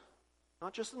world.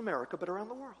 Not just in America, but around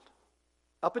the world.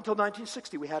 Up until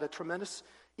 1960, we had a tremendous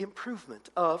improvement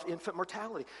of infant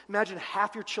mortality. Imagine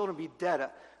half your children be dead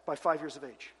by 5 years of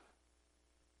age.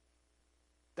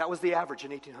 That was the average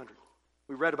in 1800.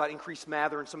 We read about Increase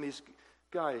Mather and some of these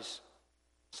guys.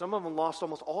 Some of them lost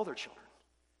almost all their children.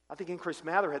 I think Increase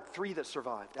Mather had 3 that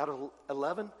survived out of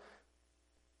 11.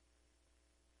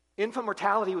 Infant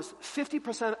mortality was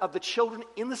 50% of the children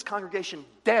in this congregation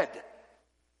dead.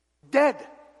 Dead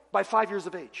by 5 years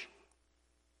of age.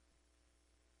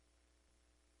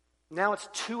 Now it's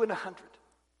 2 in 100.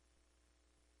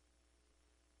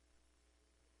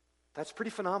 That's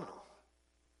pretty phenomenal.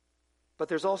 But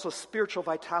there's also spiritual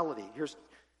vitality. Here's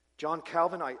John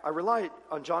Calvin. I rely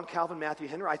on John Calvin, Matthew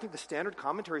Henry. I think the standard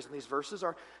commentaries on these verses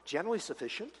are generally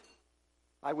sufficient.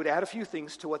 I would add a few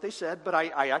things to what they said, but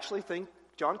I actually think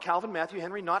John Calvin, Matthew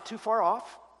Henry, not too far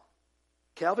off.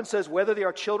 Calvin says, whether they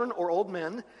are children or old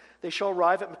men, they shall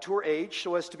arrive at mature age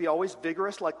so as to be always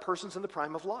vigorous like persons in the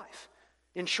prime of life.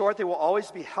 In short, they will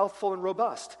always be healthful and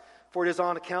robust, for it is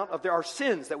on account of our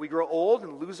sins that we grow old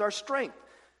and lose our strength.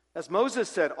 As Moses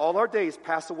said, all our days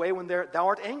pass away when thou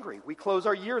art angry. We close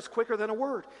our years quicker than a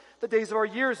word. The days of our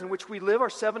years in which we live are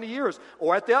 70 years,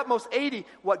 or at the utmost 80.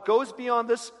 What goes beyond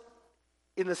this,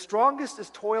 in the strongest is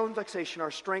toil and vexation.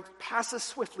 Our strength passes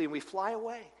swiftly and we fly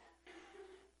away.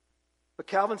 But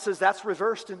Calvin says that's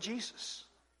reversed in Jesus.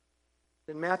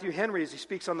 In Matthew Henry, as he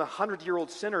speaks on the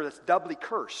 100-year-old sinner that's doubly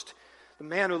cursed, the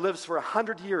man who lives for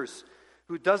 100 years,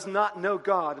 who does not know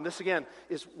God. And this, again,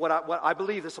 is what I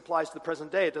believe this applies to the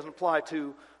present day. It doesn't apply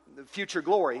to the future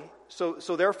glory. So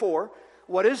therefore,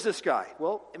 what is this guy?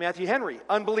 Well, Matthew Henry,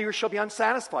 unbelievers shall be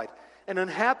unsatisfied and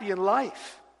unhappy in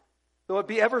life, though it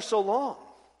be ever so long.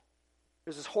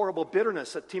 There's this horrible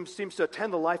bitterness that seems to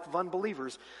attend the life of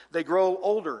unbelievers. They grow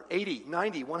older, 80,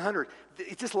 90, 100.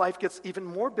 This life gets even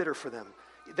more bitter for them.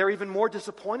 They're even more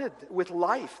disappointed with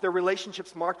life. Their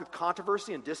relationships marked with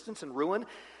controversy and distance and ruin.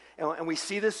 And we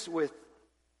see this with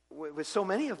so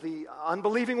many of the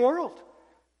unbelieving world.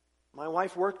 My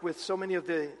wife worked with so many of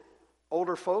the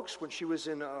older folks when she was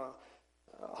in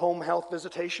home health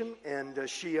visitation. And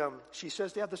she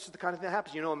says, yeah, this is the kind of thing that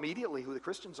happens. You know immediately who the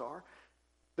Christians are.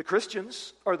 The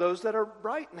Christians are those that are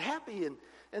bright and happy,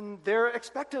 and they're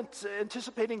expectant,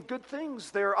 anticipating good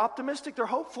things. They're optimistic, they're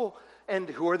hopeful. And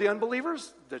who are the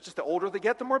unbelievers? They're just the older they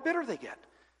get, the more bitter they get.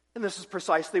 And this is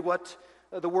precisely what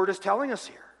the Word is telling us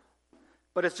here.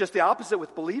 But it's just the opposite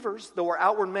with believers. Though our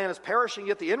outward man is perishing,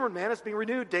 yet the inward man is being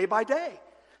renewed day by day.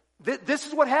 This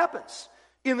is what happens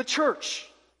in the church.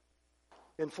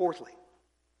 And fourthly,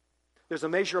 there's a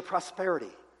measure of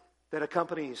prosperity that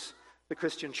accompanies the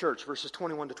Christian church, verses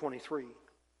 21 to 23.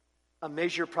 A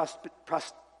measure of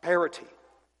prosperity.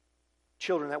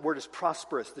 Children, that word is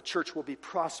prosperous. The church will be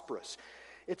prosperous.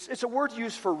 It's a word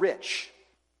used for rich.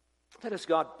 That is,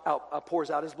 God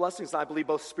pours out his blessings, I believe,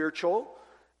 both spiritual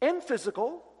and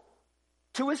physical,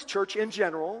 to his church in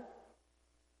general.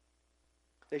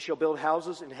 They shall build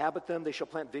houses, inhabit them. They shall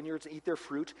plant vineyards and eat their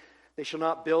fruit. They shall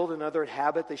not build, another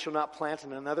inhabit. They shall not plant,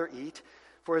 and another eat.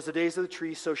 For as the days of the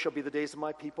tree, so shall be the days of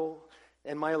my people,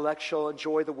 and my elect shall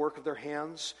enjoy the work of their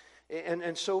hands,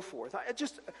 and so forth.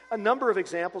 Just a number of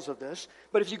examples of this.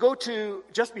 But if you go to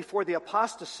just before the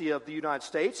apostasy of the United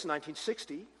States in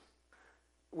 1960,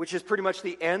 which is pretty much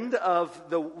the end of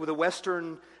the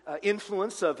Western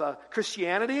influence of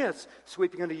Christianity, it's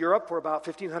sweeping into Europe for about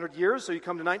 1,500 years, so you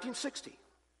come to 1960.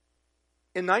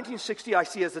 In 1960, I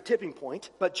see as the tipping point,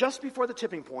 but just before the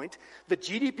tipping point, the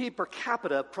GDP per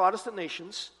capita of Protestant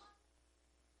nations,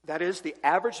 that is, the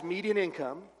average median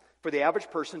income for the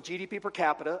average person, GDP per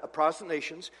capita of Protestant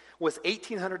nations, was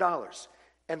 $1,800.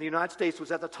 And the United States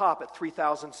was at the top at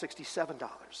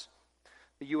 $3,067.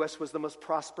 The U.S. was the most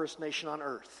prosperous nation on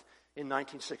earth in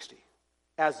 1960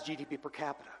 as GDP per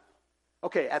capita.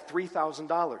 Okay, at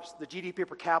 $3,000, the GDP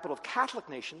per capita of Catholic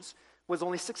nations was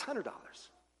only $600.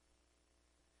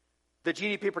 The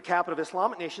GDP per capita of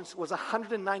Islamic nations was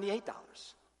 $198.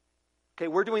 Okay,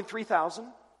 we're doing $3,000.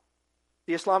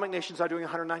 The Islamic nations are doing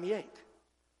 $198.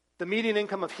 The median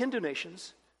income of Hindu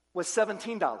nations was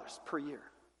 $17 per year.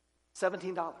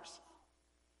 $17.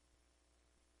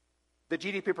 The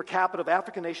GDP per capita of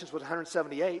African nations was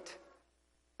 $178.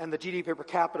 And the GDP per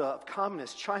capita of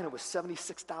communist China was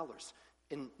 $76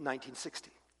 in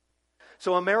 1960.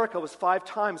 So America was 5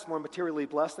 times more materially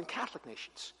blessed than Catholic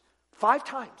nations. 5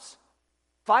 times.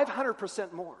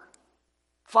 500% more.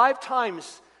 5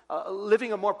 times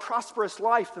living a more prosperous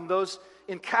life than those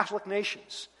in Catholic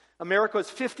nations. America is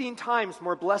 15 times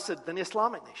more blessed than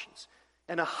Islamic nations,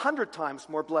 and 100 times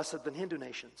more blessed than Hindu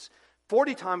nations,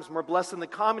 40 times more blessed than the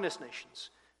communist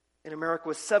nations, and America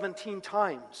was 17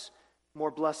 times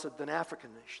more blessed than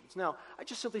African nations. Now, I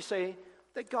just simply say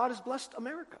that God has blessed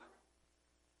America.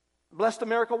 Blessed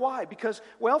America, why? Because,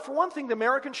 well, for one thing, the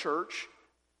American church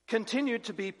continued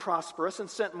to be prosperous and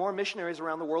sent more missionaries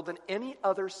around the world than any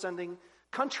other sending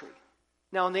country.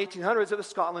 Now, in the 1800s, it was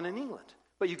Scotland and England.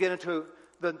 But you get into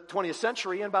the 20th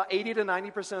century, and about 80 to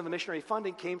 90% of the missionary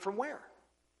funding came from where?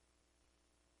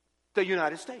 The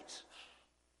United States.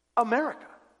 America.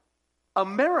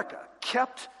 America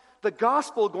kept the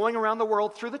gospel going around the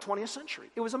world through the 20th century.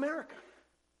 It was America.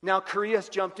 Now, Korea has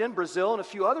jumped in, Brazil, and a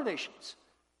few other nations.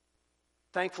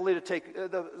 thankfully to take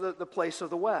the place of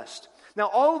the West. Now,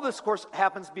 all of this, of course,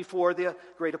 happens before the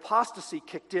great apostasy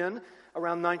kicked in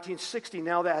around 1960.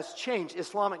 Now that has changed.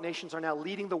 Islamic nations are now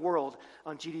leading the world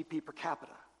on GDP per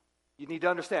capita. You need to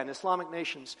understand, Islamic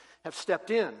nations have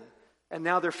stepped in, and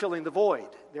now they're filling the void.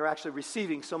 They're actually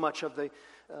receiving so much of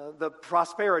the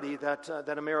prosperity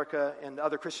that America and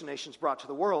other Christian nations brought to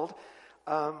the world.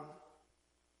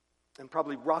 And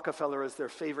probably Rockefeller is their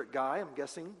favorite guy. I'm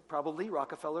guessing probably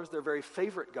Rockefeller is their very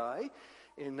favorite guy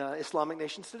in Islamic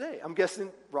nations today. I'm guessing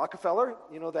Rockefeller,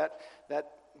 that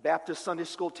Baptist Sunday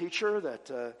school teacher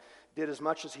that did as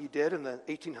much as he did in the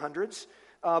 1800s.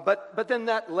 But then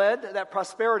that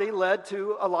prosperity led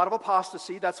to a lot of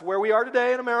apostasy. That's where we are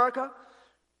today in America.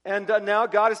 And now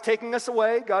God is taking us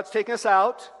away. God's taking us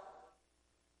out.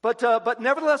 But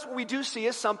nevertheless, what we do see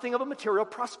is something of a material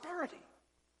prosperity.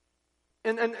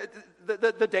 And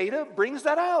the data brings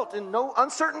that out in no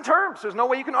uncertain terms. There's no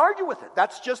way you can argue with it.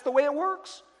 That's just the way it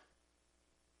works.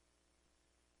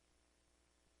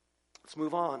 Let's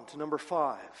move on to number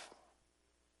 5.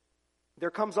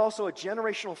 There comes also a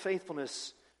generational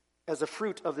faithfulness as a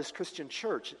fruit of this Christian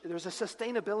church. There's a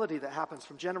sustainability that happens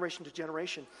from generation to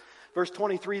generation. Verse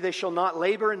 23, they shall not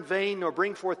labor in vain nor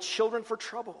bring forth children for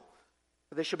trouble.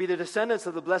 But they shall be the descendants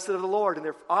of the blessed of the Lord and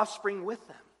their offspring with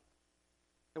them.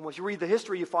 And when you read the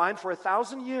history, you find for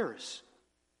 1,000 years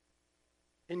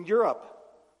in Europe,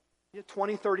 you have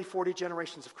 20, 30, 40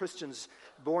 generations of Christians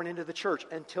born into the church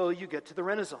until you get to the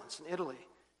Renaissance in Italy,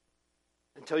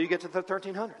 until you get to the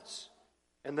 1300s,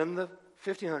 and then the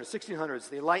 1500s, 1600s,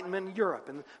 the Enlightenment in Europe,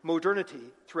 and modernity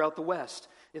throughout the West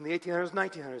in the 1800s,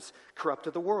 1900s,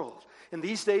 corrupted the world. In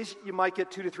these days, you might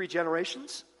get 2 to 3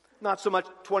 generations, not so much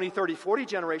 20, 30, 40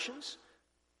 generations.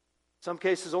 Some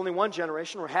cases, only 1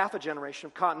 generation or half a generation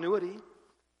of continuity.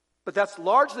 But that's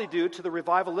largely due to the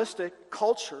revivalistic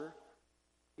culture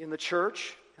in the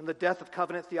church and the death of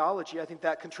covenant theology. I think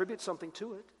that contributes something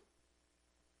to it.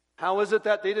 How is it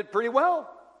that they did pretty well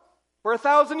for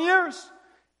 1,000 years?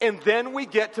 And then we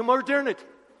get to modernity.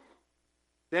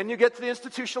 Then you get to the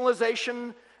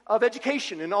institutionalization of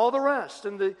education and all the rest,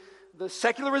 and the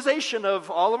secularization of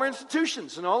all of our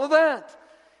institutions and all of that.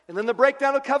 And then the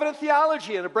breakdown of covenant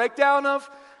theology and a breakdown of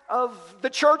the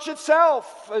church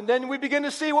itself. And then we begin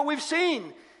to see what we've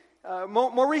seen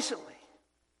more recently.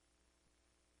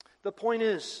 The point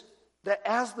is that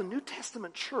as the New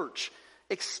Testament church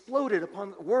exploded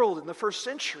upon the world in the first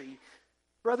century,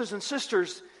 brothers and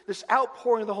sisters, this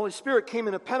outpouring of the Holy Spirit came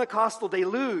in a Pentecostal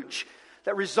deluge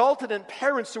that resulted in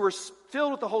parents who were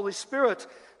filled with the Holy Spirit.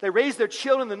 They raised their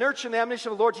children in the nurture and the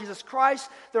admonition of the Lord Jesus Christ.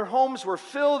 Their homes were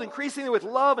filled increasingly with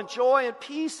love and joy and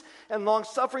peace and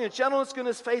long-suffering and gentleness,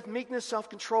 goodness, faith, meekness,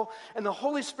 self-control. And the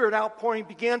Holy Spirit outpouring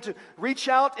began to reach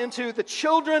out into the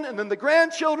children and then the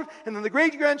grandchildren and then the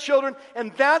great-grandchildren.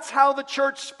 And that's how the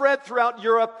church spread throughout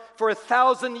Europe for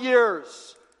 1,000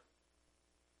 years.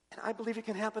 And I believe it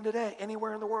can happen today,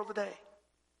 anywhere in the world today.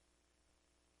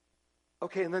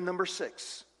 Okay, and then number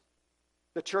 6.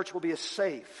 The church will be a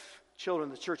safe. Children,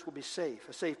 the church will be safe,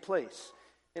 a safe place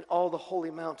in all the holy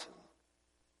mountain.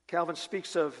 Calvin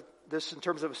speaks of this in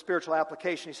terms of a spiritual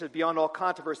application. He says, beyond all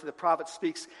controversy, the prophet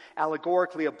speaks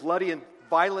allegorically of bloody and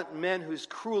violent men whose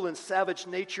cruel and savage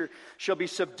nature shall be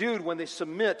subdued when they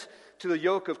submit to the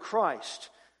yoke of Christ.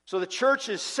 So the church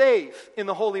is safe in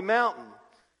the holy mountain.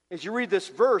 As you read this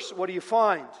verse, what do you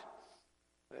find?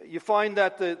 You find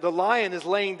that the lion is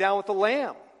laying down with the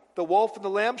lamb. The wolf and the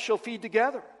lamb shall feed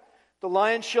together. The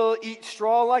lion shall eat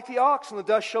straw like the ox, and the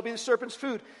dust shall be the serpent's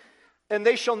food. And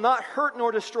they shall not hurt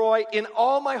nor destroy in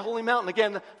all my holy mountain.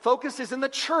 Again, the focus is in the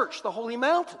church, the holy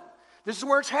mountain. This is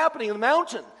where it's happening, in the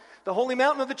mountain. The holy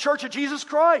mountain of the church of Jesus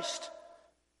Christ.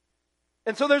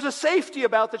 And so there's a safety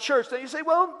about the church. That you say,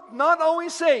 well, not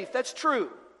always safe. That's true.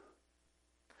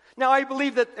 Now, I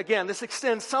believe that, again, this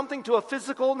extends something to a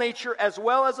physical nature as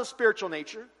well as a spiritual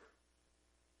nature.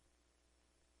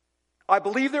 I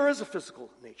believe there is a physical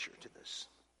nature to this.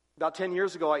 About 10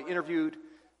 years ago, I interviewed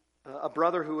a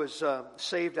brother who was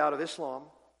saved out of Islam,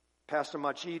 Pastor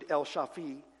Majid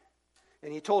El-Shafi,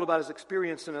 and he told about his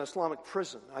experience in an Islamic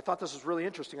prison. I thought this was really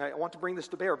interesting. I want to bring this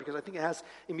to bear because I think it has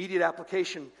immediate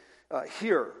application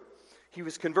here. He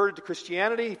was converted to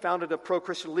Christianity. He founded a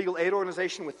pro-Christian legal aid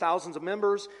organization with thousands of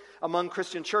members among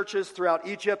Christian churches throughout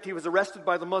Egypt. He was arrested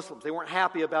by the Muslims. They weren't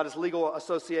happy about his legal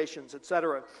associations,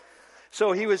 etc.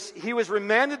 So he was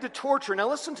remanded to torture. Now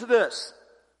listen to this.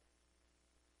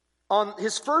 On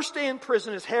his first day in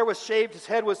prison, his hair was shaved, his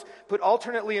head was put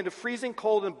alternately into freezing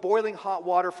cold and boiling hot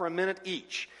water for a minute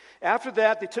each. After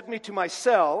that, they took me to my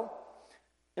cell,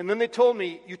 and then they told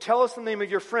me, you tell us the name of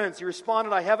your friends. He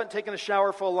responded, I haven't taken a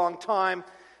shower for a long time.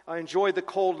 I enjoyed the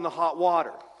cold and the hot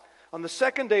water. On the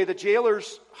second day, the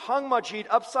jailers hung Majid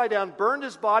upside down, burned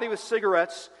his body with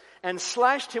cigarettes, and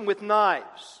slashed him with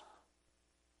knives.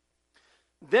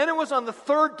 Then it was on the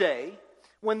third day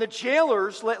when the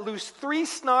jailers let loose 3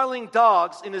 snarling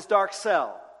dogs in his dark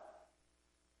cell.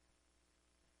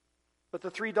 But the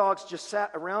 3 dogs just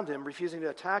sat around him, refusing to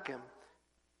attack him.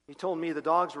 He told me the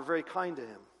dogs were very kind to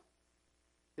him.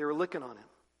 They were licking on him.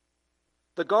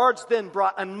 The guards then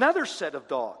brought another set of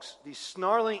dogs, these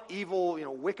snarling, evil,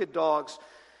 wicked dogs.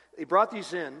 They brought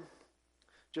these in,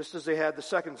 just as they had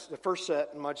the first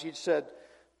set, and Majid said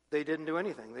they didn't do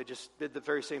anything. They just did the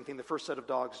very same thing the first set of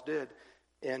dogs did.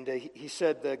 And he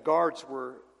said the guards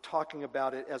were talking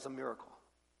about it as a miracle.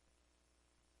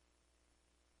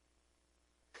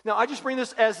 Now, I just bring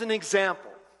this as an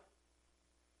example.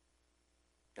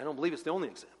 I don't believe it's the only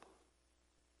example.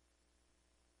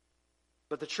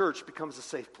 But the church becomes a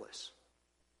safe place.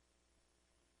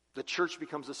 The church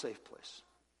becomes a safe place.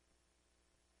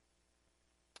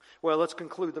 Well, let's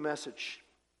conclude the message.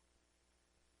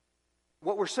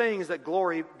 What we're saying is that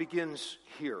glory begins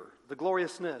here. The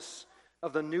gloriousness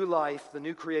of the new life, the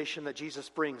new creation that Jesus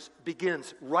brings,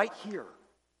 begins right here.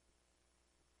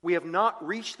 We have not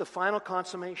reached the final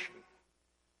consummation,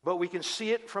 but we can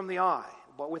see it from the eye,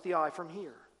 but with the eye from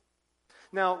here.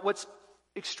 Now, what's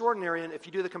extraordinary, and if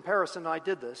you do the comparison, I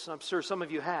did this, and I'm sure some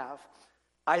of you have,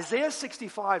 Isaiah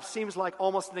 65 seems like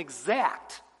almost an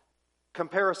exact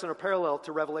comparison or parallel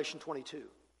to Revelation 22.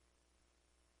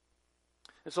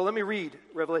 And so let me read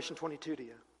Revelation 22 to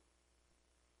you.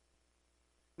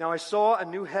 Now I saw a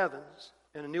new heavens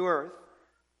and a new earth,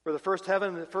 for the first heaven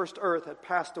and the first earth had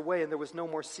passed away, and there was no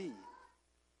more sea.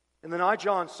 And then I,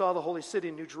 John, saw the holy city,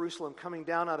 New Jerusalem, coming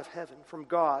down out of heaven from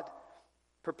God,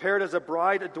 prepared as a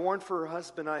bride adorned for her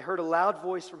husband. I heard a loud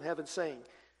voice from heaven saying,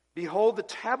 Behold, the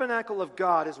tabernacle of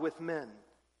God is with men,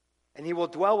 and he will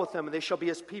dwell with them, and they shall be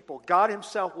his people. God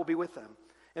himself will be with them,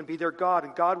 and be their God,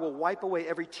 and God will wipe away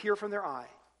every tear from their eye.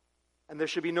 And there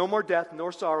should be no more death,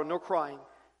 nor sorrow, nor crying.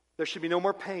 There should be no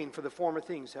more pain, for the former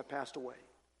things have passed away.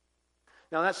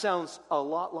 Now that sounds a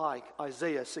lot like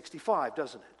Isaiah 65,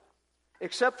 doesn't it?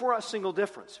 Except for a single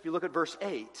difference. If you look at verse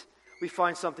 8, we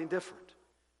find something different.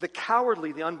 The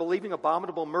cowardly, the unbelieving,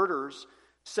 abominable murderers,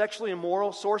 sexually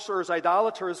immoral, sorcerers,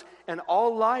 idolaters, and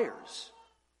all liars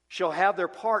shall have their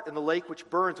part in the lake which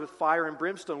burns with fire and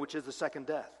brimstone, which is the second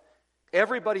death.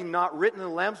 Everybody not written in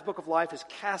the Lamb's book of life is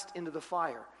cast into the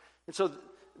fire. And so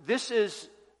this is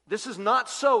not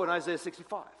so in Isaiah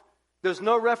 65. There's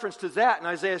no reference to that in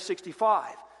Isaiah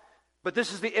 65. But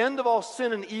this is the end of all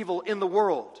sin and evil in the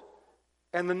world.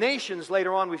 And the nations,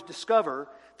 later on we discover,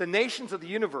 the nations of the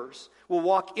universe will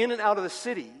walk in and out of the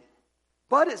city.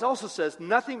 But it also says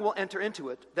nothing will enter into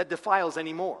it that defiles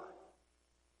anymore.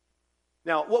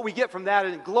 Now, what we get from that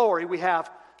in glory, we have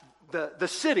the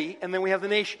city and then we have the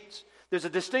nations. There's a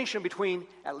distinction between,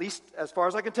 at least as far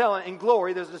as I can tell, in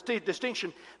glory, there's a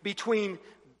distinction between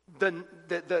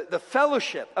the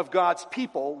fellowship of God's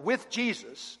people with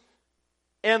Jesus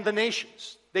and the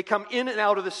nations. They come in and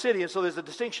out of the city, and so there's a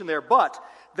distinction there. But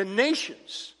the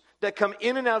nations that come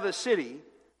in and out of the city,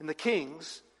 and the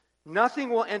kings, nothing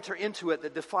will enter into it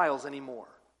that defiles anymore.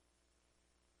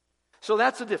 So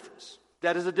that's a difference.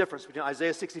 That is a difference between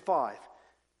Isaiah 65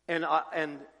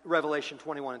 and Revelation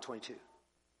 21 and 22.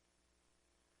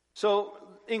 So,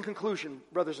 in conclusion,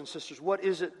 brothers and sisters, what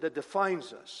is it that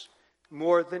defines us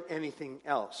more than anything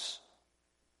else?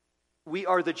 We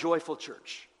are the joyful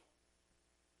church.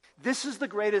 This is the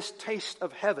greatest taste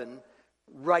of heaven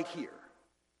right here.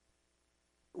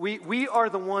 We are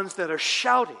the ones that are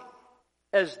shouting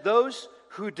as those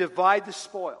who divide the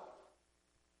spoil.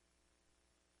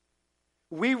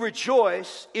 We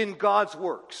rejoice in God's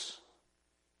works,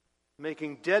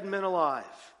 making dead men alive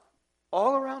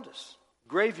all around us.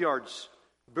 Graveyards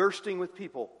bursting with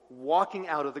people walking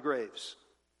out of the graves.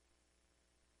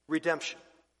 Redemption.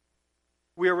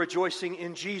 We are rejoicing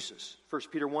in Jesus, 1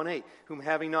 Peter 1:8, whom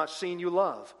having not seen you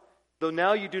love, though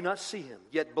now you do not see him,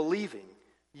 yet believing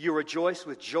you rejoice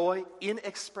with joy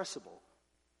inexpressible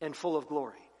and full of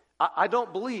glory. I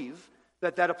don't believe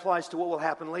that applies to what will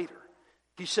happen later.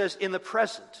 He says in the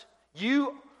present,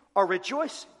 you are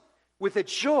rejoicing with a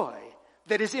joy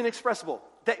that is inexpressible,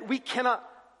 that we cannot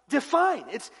define.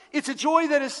 It's a joy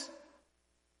that is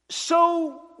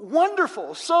so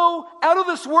wonderful, so out of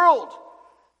this world,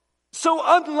 so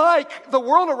unlike the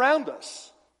world around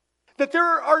us, that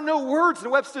there are no words in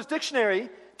Webster's dictionary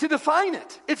to define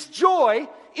it. It's joy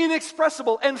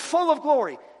inexpressible and full of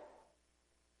glory.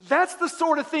 That's the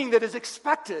sort of thing that is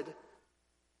expected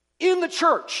in the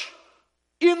church,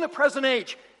 in the present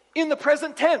age, in the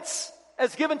present tense,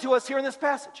 as given to us here in this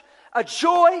passage. A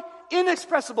joy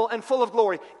inexpressible and full of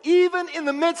glory, even in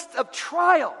the midst of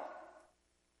trial.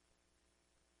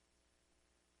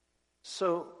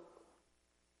 So,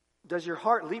 does your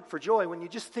heart leap for joy when you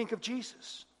just think of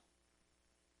Jesus?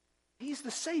 He's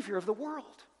the Savior of the world.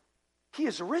 He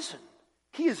is risen.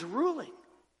 He is ruling.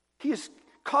 He is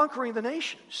conquering the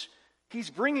nations. He's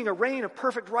bringing a reign of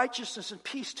perfect righteousness and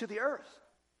peace to the earth.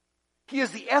 He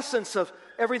is the essence of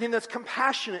everything that's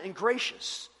compassionate and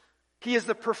gracious. He is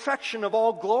the perfection of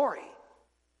all glory.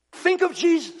 Think of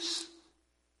Jesus.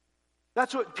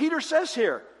 That's what Peter says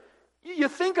here. You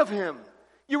think of Him.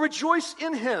 You rejoice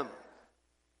in Him.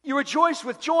 You rejoice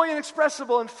with joy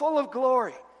inexpressible and full of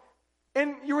glory.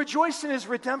 And you rejoice in His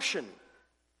redemption.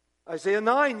 Isaiah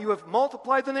 9, you have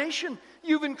multiplied the nation.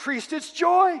 You've increased its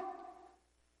joy.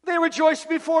 They rejoice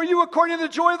before you according to the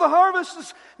joy of the harvest.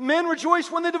 As men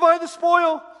rejoice when they divide the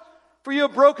spoil. For you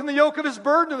have broken the yoke of his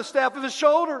burden and the staff of his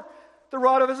shoulder, the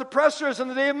rod of his oppressors in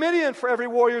the day of Midian. For every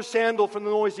warrior's sandal from the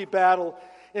noisy battle,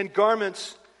 and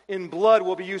garments in blood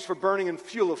will be used for burning and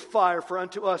fuel of fire. For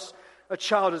unto us a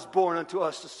child is born, unto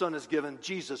us a son is given.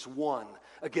 Jesus won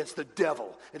against the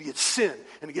devil and against sin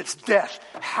and against death.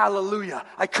 Hallelujah.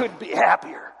 I couldn't be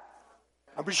happier.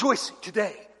 I'm rejoicing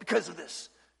today because of this.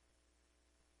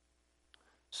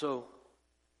 So,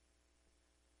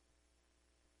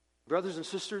 brothers and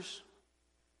sisters,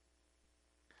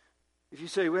 if you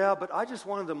say, well, but I just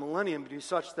wanted the millennium to be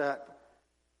such that,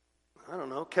 I don't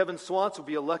know, Kevin Swanson will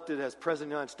be elected as President of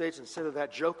the United States instead of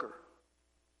that joker.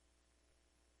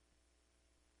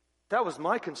 That was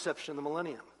my conception of the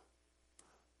millennium.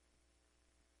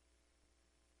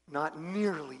 Not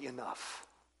nearly enough.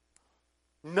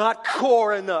 Not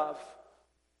core enough.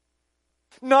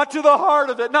 Not to the heart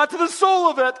of it, not to the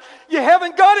soul of it. You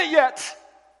haven't got it yet.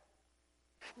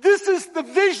 This is the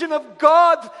vision of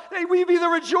God. May we be the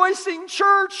rejoicing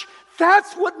church.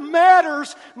 That's what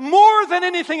matters more than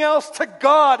anything else to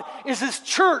God, is His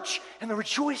church and the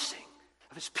rejoicing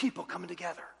of His people coming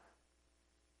together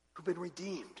who've been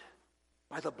redeemed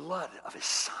by the blood of His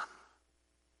Son.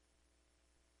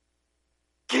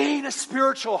 Gain a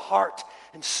spiritual heart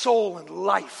and soul and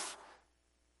life.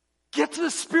 Get to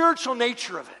the spiritual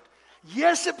nature of it.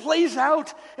 Yes, it plays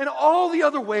out in all the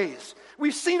other ways.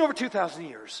 We've seen over 2,000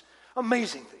 years.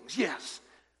 Amazing things, yes.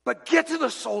 But get to the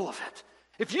soul of it.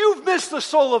 If you've missed the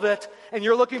soul of it and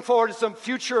you're looking forward to some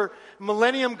future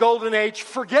millennium golden age,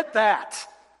 forget that.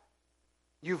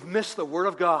 You've missed the Word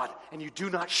of God and you do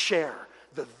not share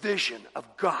the vision of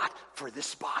God for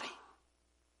this body.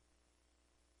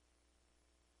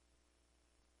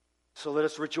 So let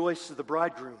us rejoice as the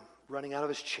bridegroom running out of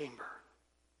his chamber,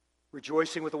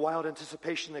 rejoicing with a wild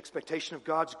anticipation and expectation of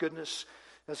God's goodness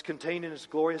as contained in His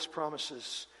glorious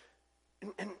promises.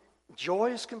 And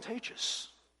joy is contagious.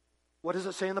 What does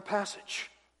it say in the passage?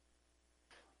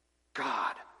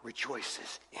 God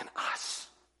rejoices in us.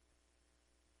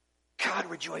 God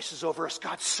rejoices over us.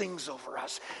 God sings over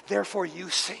us. Therefore you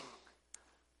sing.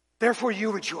 Therefore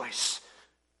you rejoice.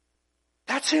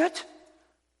 That's it.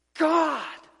 God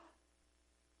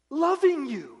loving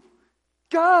you.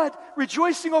 God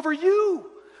rejoicing over you.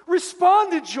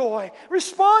 Respond in joy.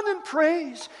 Respond in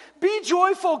praise. Be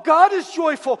joyful. God is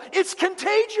joyful. It's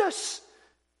contagious.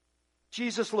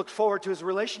 Jesus looked forward to His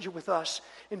relationship with us,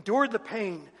 endured the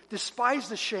pain, despised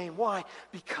the shame. Why?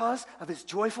 Because of His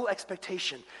joyful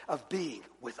expectation of being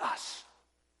with us.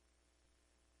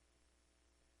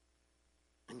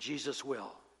 And Jesus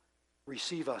will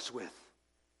receive us with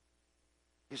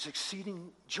His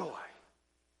exceeding joy.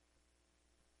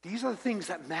 These are the things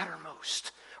that matter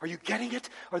most. Are you getting it?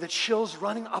 Are the chills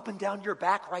running up and down your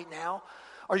back right now?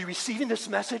 Are you receiving this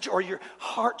message, or your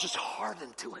heart just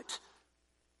hardened to it?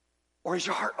 Or is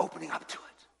your heart opening up to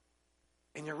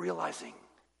it? And you're realizing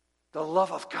the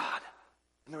love of God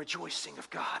and the rejoicing of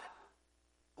God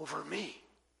over me.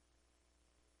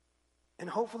 And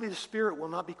hopefully the Spirit will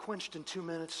not be quenched in 2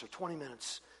 minutes or 20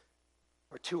 minutes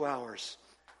or 2 hours,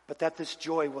 but that this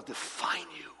joy will define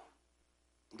you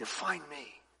and define me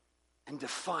and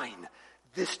define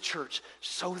this church,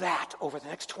 so that over the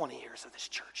next 20 years of this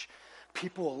church,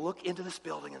 people will look into this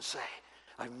building and say,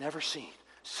 I've never seen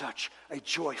such a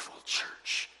joyful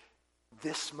church.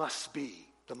 This must be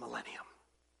the millennium.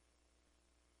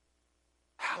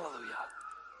 Hallelujah.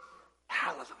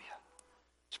 Hallelujah.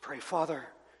 Let's pray. Father,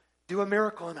 do a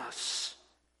miracle in us.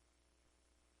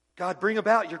 God, bring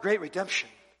about your great redemption.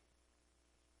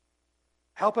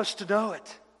 Help us to know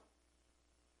it.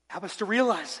 Help us to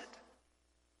realize it.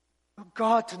 Oh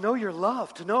God, to know your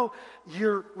love, to know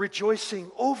your rejoicing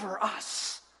over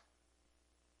us.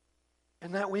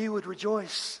 And that we would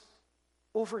rejoice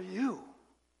over you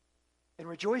and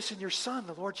rejoice in your Son,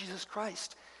 the Lord Jesus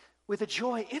Christ, with a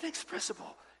joy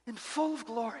inexpressible and full of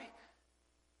glory.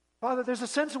 Father, there's a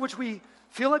sense in which we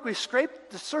feel like we've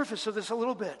scraped the surface of this a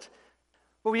little bit,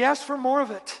 but we ask for more of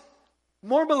it,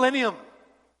 more millennium,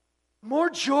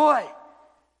 more joy,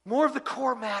 more of the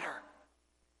core matter,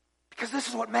 because this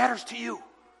is what matters to you.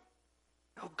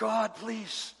 Oh God,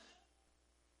 please,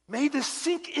 may this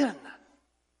sink in.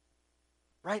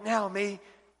 Right now, may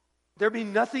there be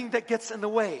nothing that gets in the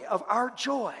way of our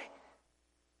joy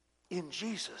in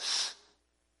Jesus.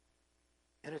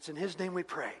 And it's in His name we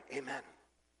pray. Amen.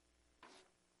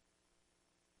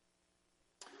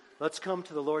 Let's come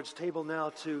to the Lord's table now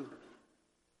to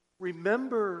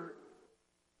remember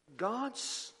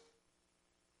God's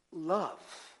love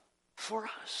for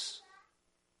us.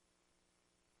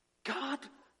 God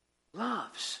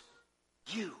loves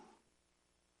you.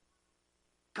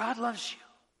 God loves you.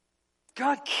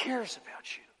 God cares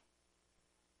about you.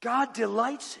 God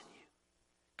delights in you.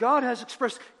 God has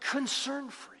expressed concern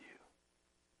for you.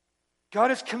 God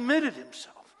has committed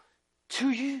Himself to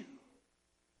you.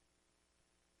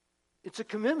 It's a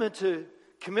commitment to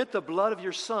commit the blood of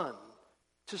your Son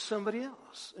to somebody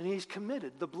else. And He's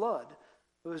committed the blood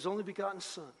of His only begotten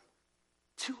Son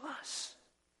to us.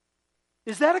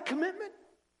 Is that a commitment?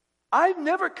 I've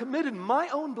never committed my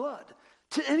own blood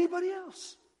to anybody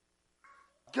else.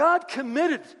 God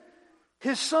committed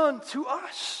His Son to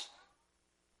us.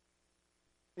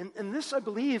 And this, I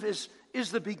believe, is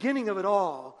the beginning of it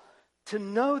all, to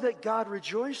know that God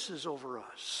rejoices over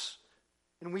us.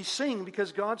 And we sing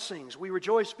because God sings. We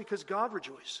rejoice because God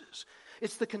rejoices.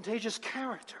 It's the contagious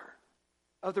character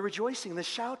of the rejoicing, the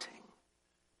shouting.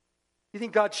 You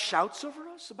think God shouts over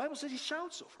us? The Bible says He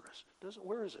shouts over us. Doesn't?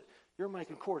 Where is it? You're in my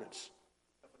concordance.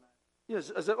 Yes.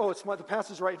 The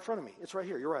passage is right in front of me. It's right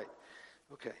here. You're right.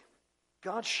 Okay.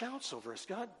 God shouts over us.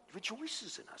 God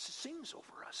rejoices in us. He sings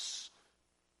over us.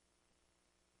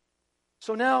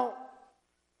 So now,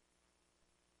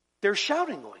 there's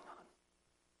shouting going on.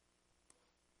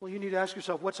 Well, you need to ask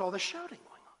yourself, what's all the shouting going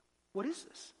on? What is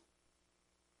this?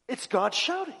 It's God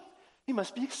shouting. He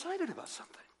must be excited about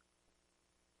something.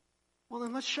 Well,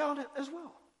 then let's shout it as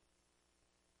well.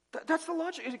 That's the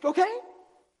logic. Okay?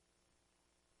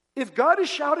 If God is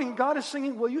shouting and God is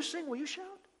singing, will you sing? Will you shout?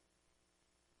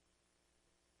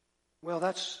 Well,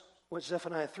 that's what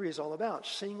Zephaniah 3 is all about.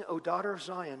 Sing, O daughter of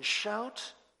Zion.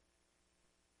 Shout,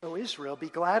 O Israel. Be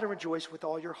glad and rejoice with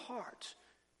all your heart,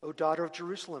 O daughter of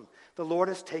Jerusalem. The Lord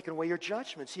has taken away your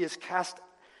judgments. He has cast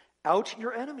out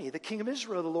your enemy. The King of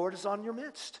Israel, the Lord, is on your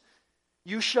midst.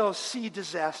 You shall see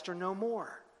disaster no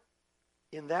more.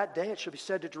 In that day it shall be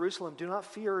said to Jerusalem, do not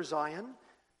fear, Zion.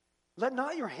 Let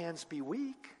not your hands be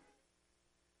weak.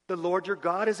 The Lord your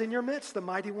God is in your midst. The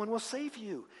mighty one will save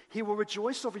you. He will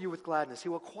rejoice over you with gladness. He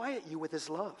will quiet you with His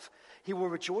love. He will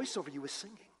rejoice over you with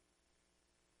singing.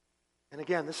 And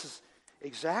again, this is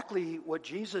exactly what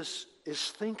Jesus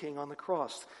is thinking on the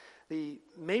cross. The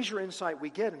major insight we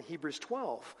get in Hebrews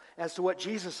 12 as to what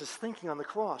Jesus is thinking on the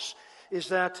cross is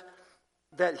that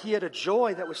He had a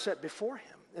joy that was set before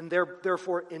Him, and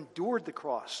therefore endured the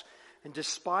cross and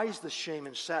despised the shame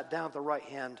and sat down at the right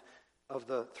hand of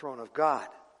the throne of God.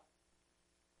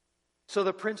 So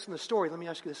the prince in the story, let me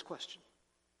ask you this question.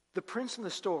 The prince in the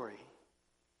story,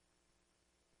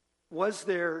 was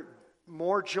there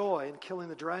more joy in killing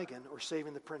the dragon or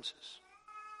saving the princess?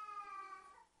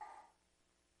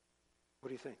 What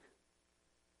do you think?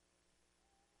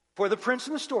 For the prince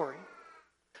in the story,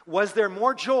 was there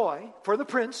more joy for the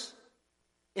prince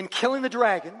in killing the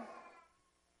dragon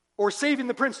or saving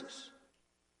the princess?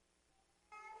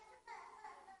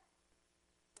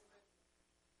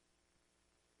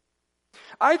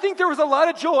 I think there was a lot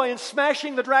of joy in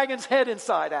smashing the dragon's head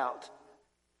inside out.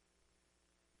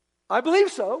 I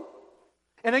believe so.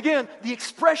 And again, the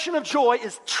expression of joy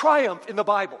is triumph in the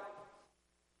Bible.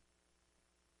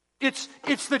 It's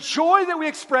the joy that we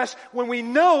express when we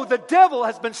know the devil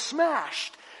has been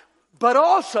smashed, but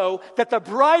also that the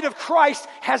bride of Christ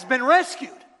has been rescued.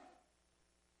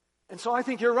 And so I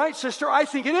think you're right, sister. I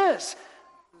think it is.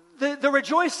 The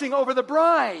rejoicing over the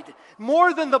bride,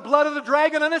 more than the blood of the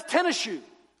dragon on his tennis shoe.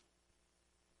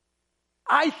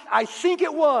 I think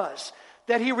it was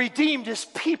that He redeemed His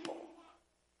people.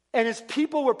 And His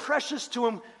people were precious to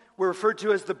Him. We're referred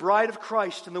to as the bride of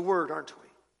Christ in the Word, aren't we?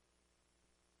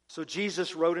 So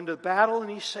Jesus rode into battle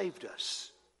and He saved us.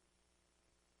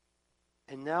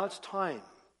 And now it's time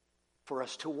for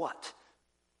us to what?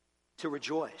 To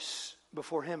rejoice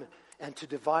before Him and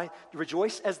to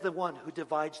rejoice as the one who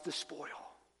divides the spoil.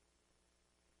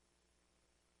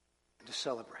 And to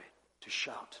celebrate, to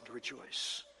shout, and to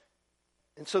rejoice.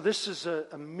 And so this is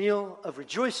a meal of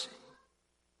rejoicing.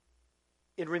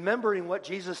 in remembering what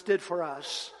Jesus did for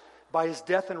us by his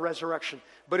death and resurrection.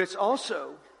 But it's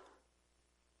also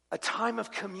a time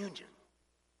of communion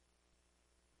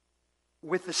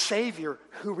with the Savior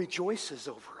who rejoices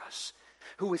over us,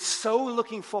 who is so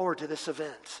looking forward to this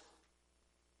event.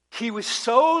 He was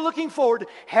so looking forward to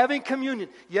having communion.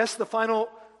 Yes, the final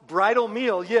bridal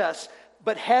meal, yes,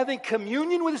 but having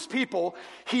communion with his people,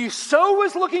 he so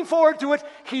was looking forward to it,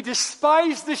 he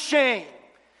despised the shame.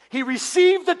 He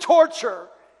received the torture,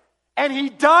 and he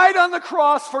died on the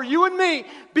cross for you and me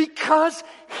because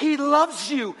he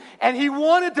loves you, and he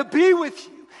wanted to be with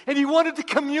you, and he wanted to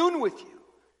commune with you.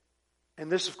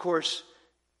 And this, of course,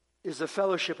 is a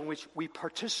fellowship in which we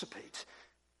participate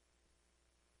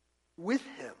with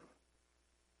him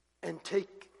and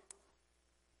take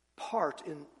part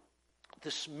in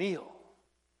this meal.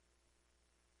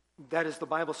 That is, the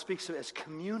Bible speaks of as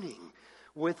communing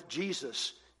with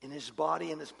Jesus in his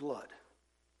body and his blood,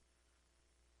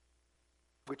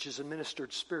 which is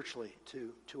administered spiritually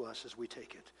to us as we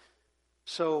take it.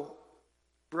 So,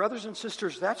 brothers and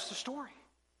sisters, that's the story.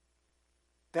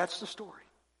 That's the story.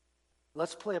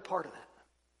 Let's play a part of it.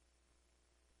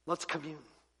 Let's commune.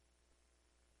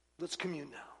 Let's commune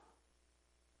now.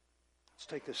 Let's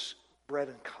take this bread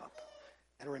and cup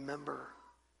and remember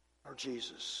our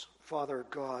Jesus. Father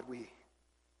God, we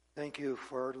thank you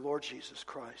for our Lord Jesus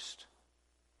Christ,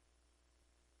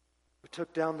 who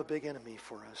took down the big enemy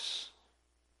for us,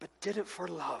 but did it for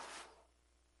love.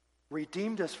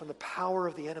 Redeemed us from the power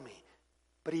of the enemy,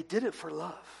 but he did it for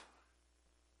love.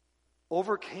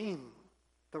 Overcame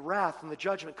the wrath and the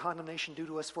judgment, condemnation due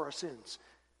to us for our sins,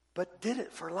 but did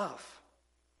it for love.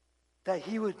 That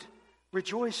he would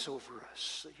rejoice over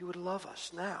us, that he would love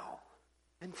us now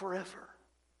and forever.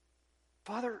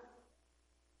 Father,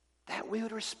 that we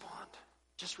would respond,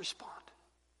 just respond,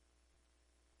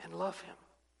 and love him,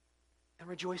 and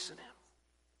rejoice in him,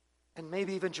 and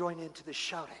maybe even join into the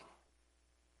shouting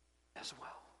as well.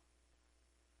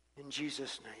 In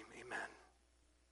Jesus' name, amen.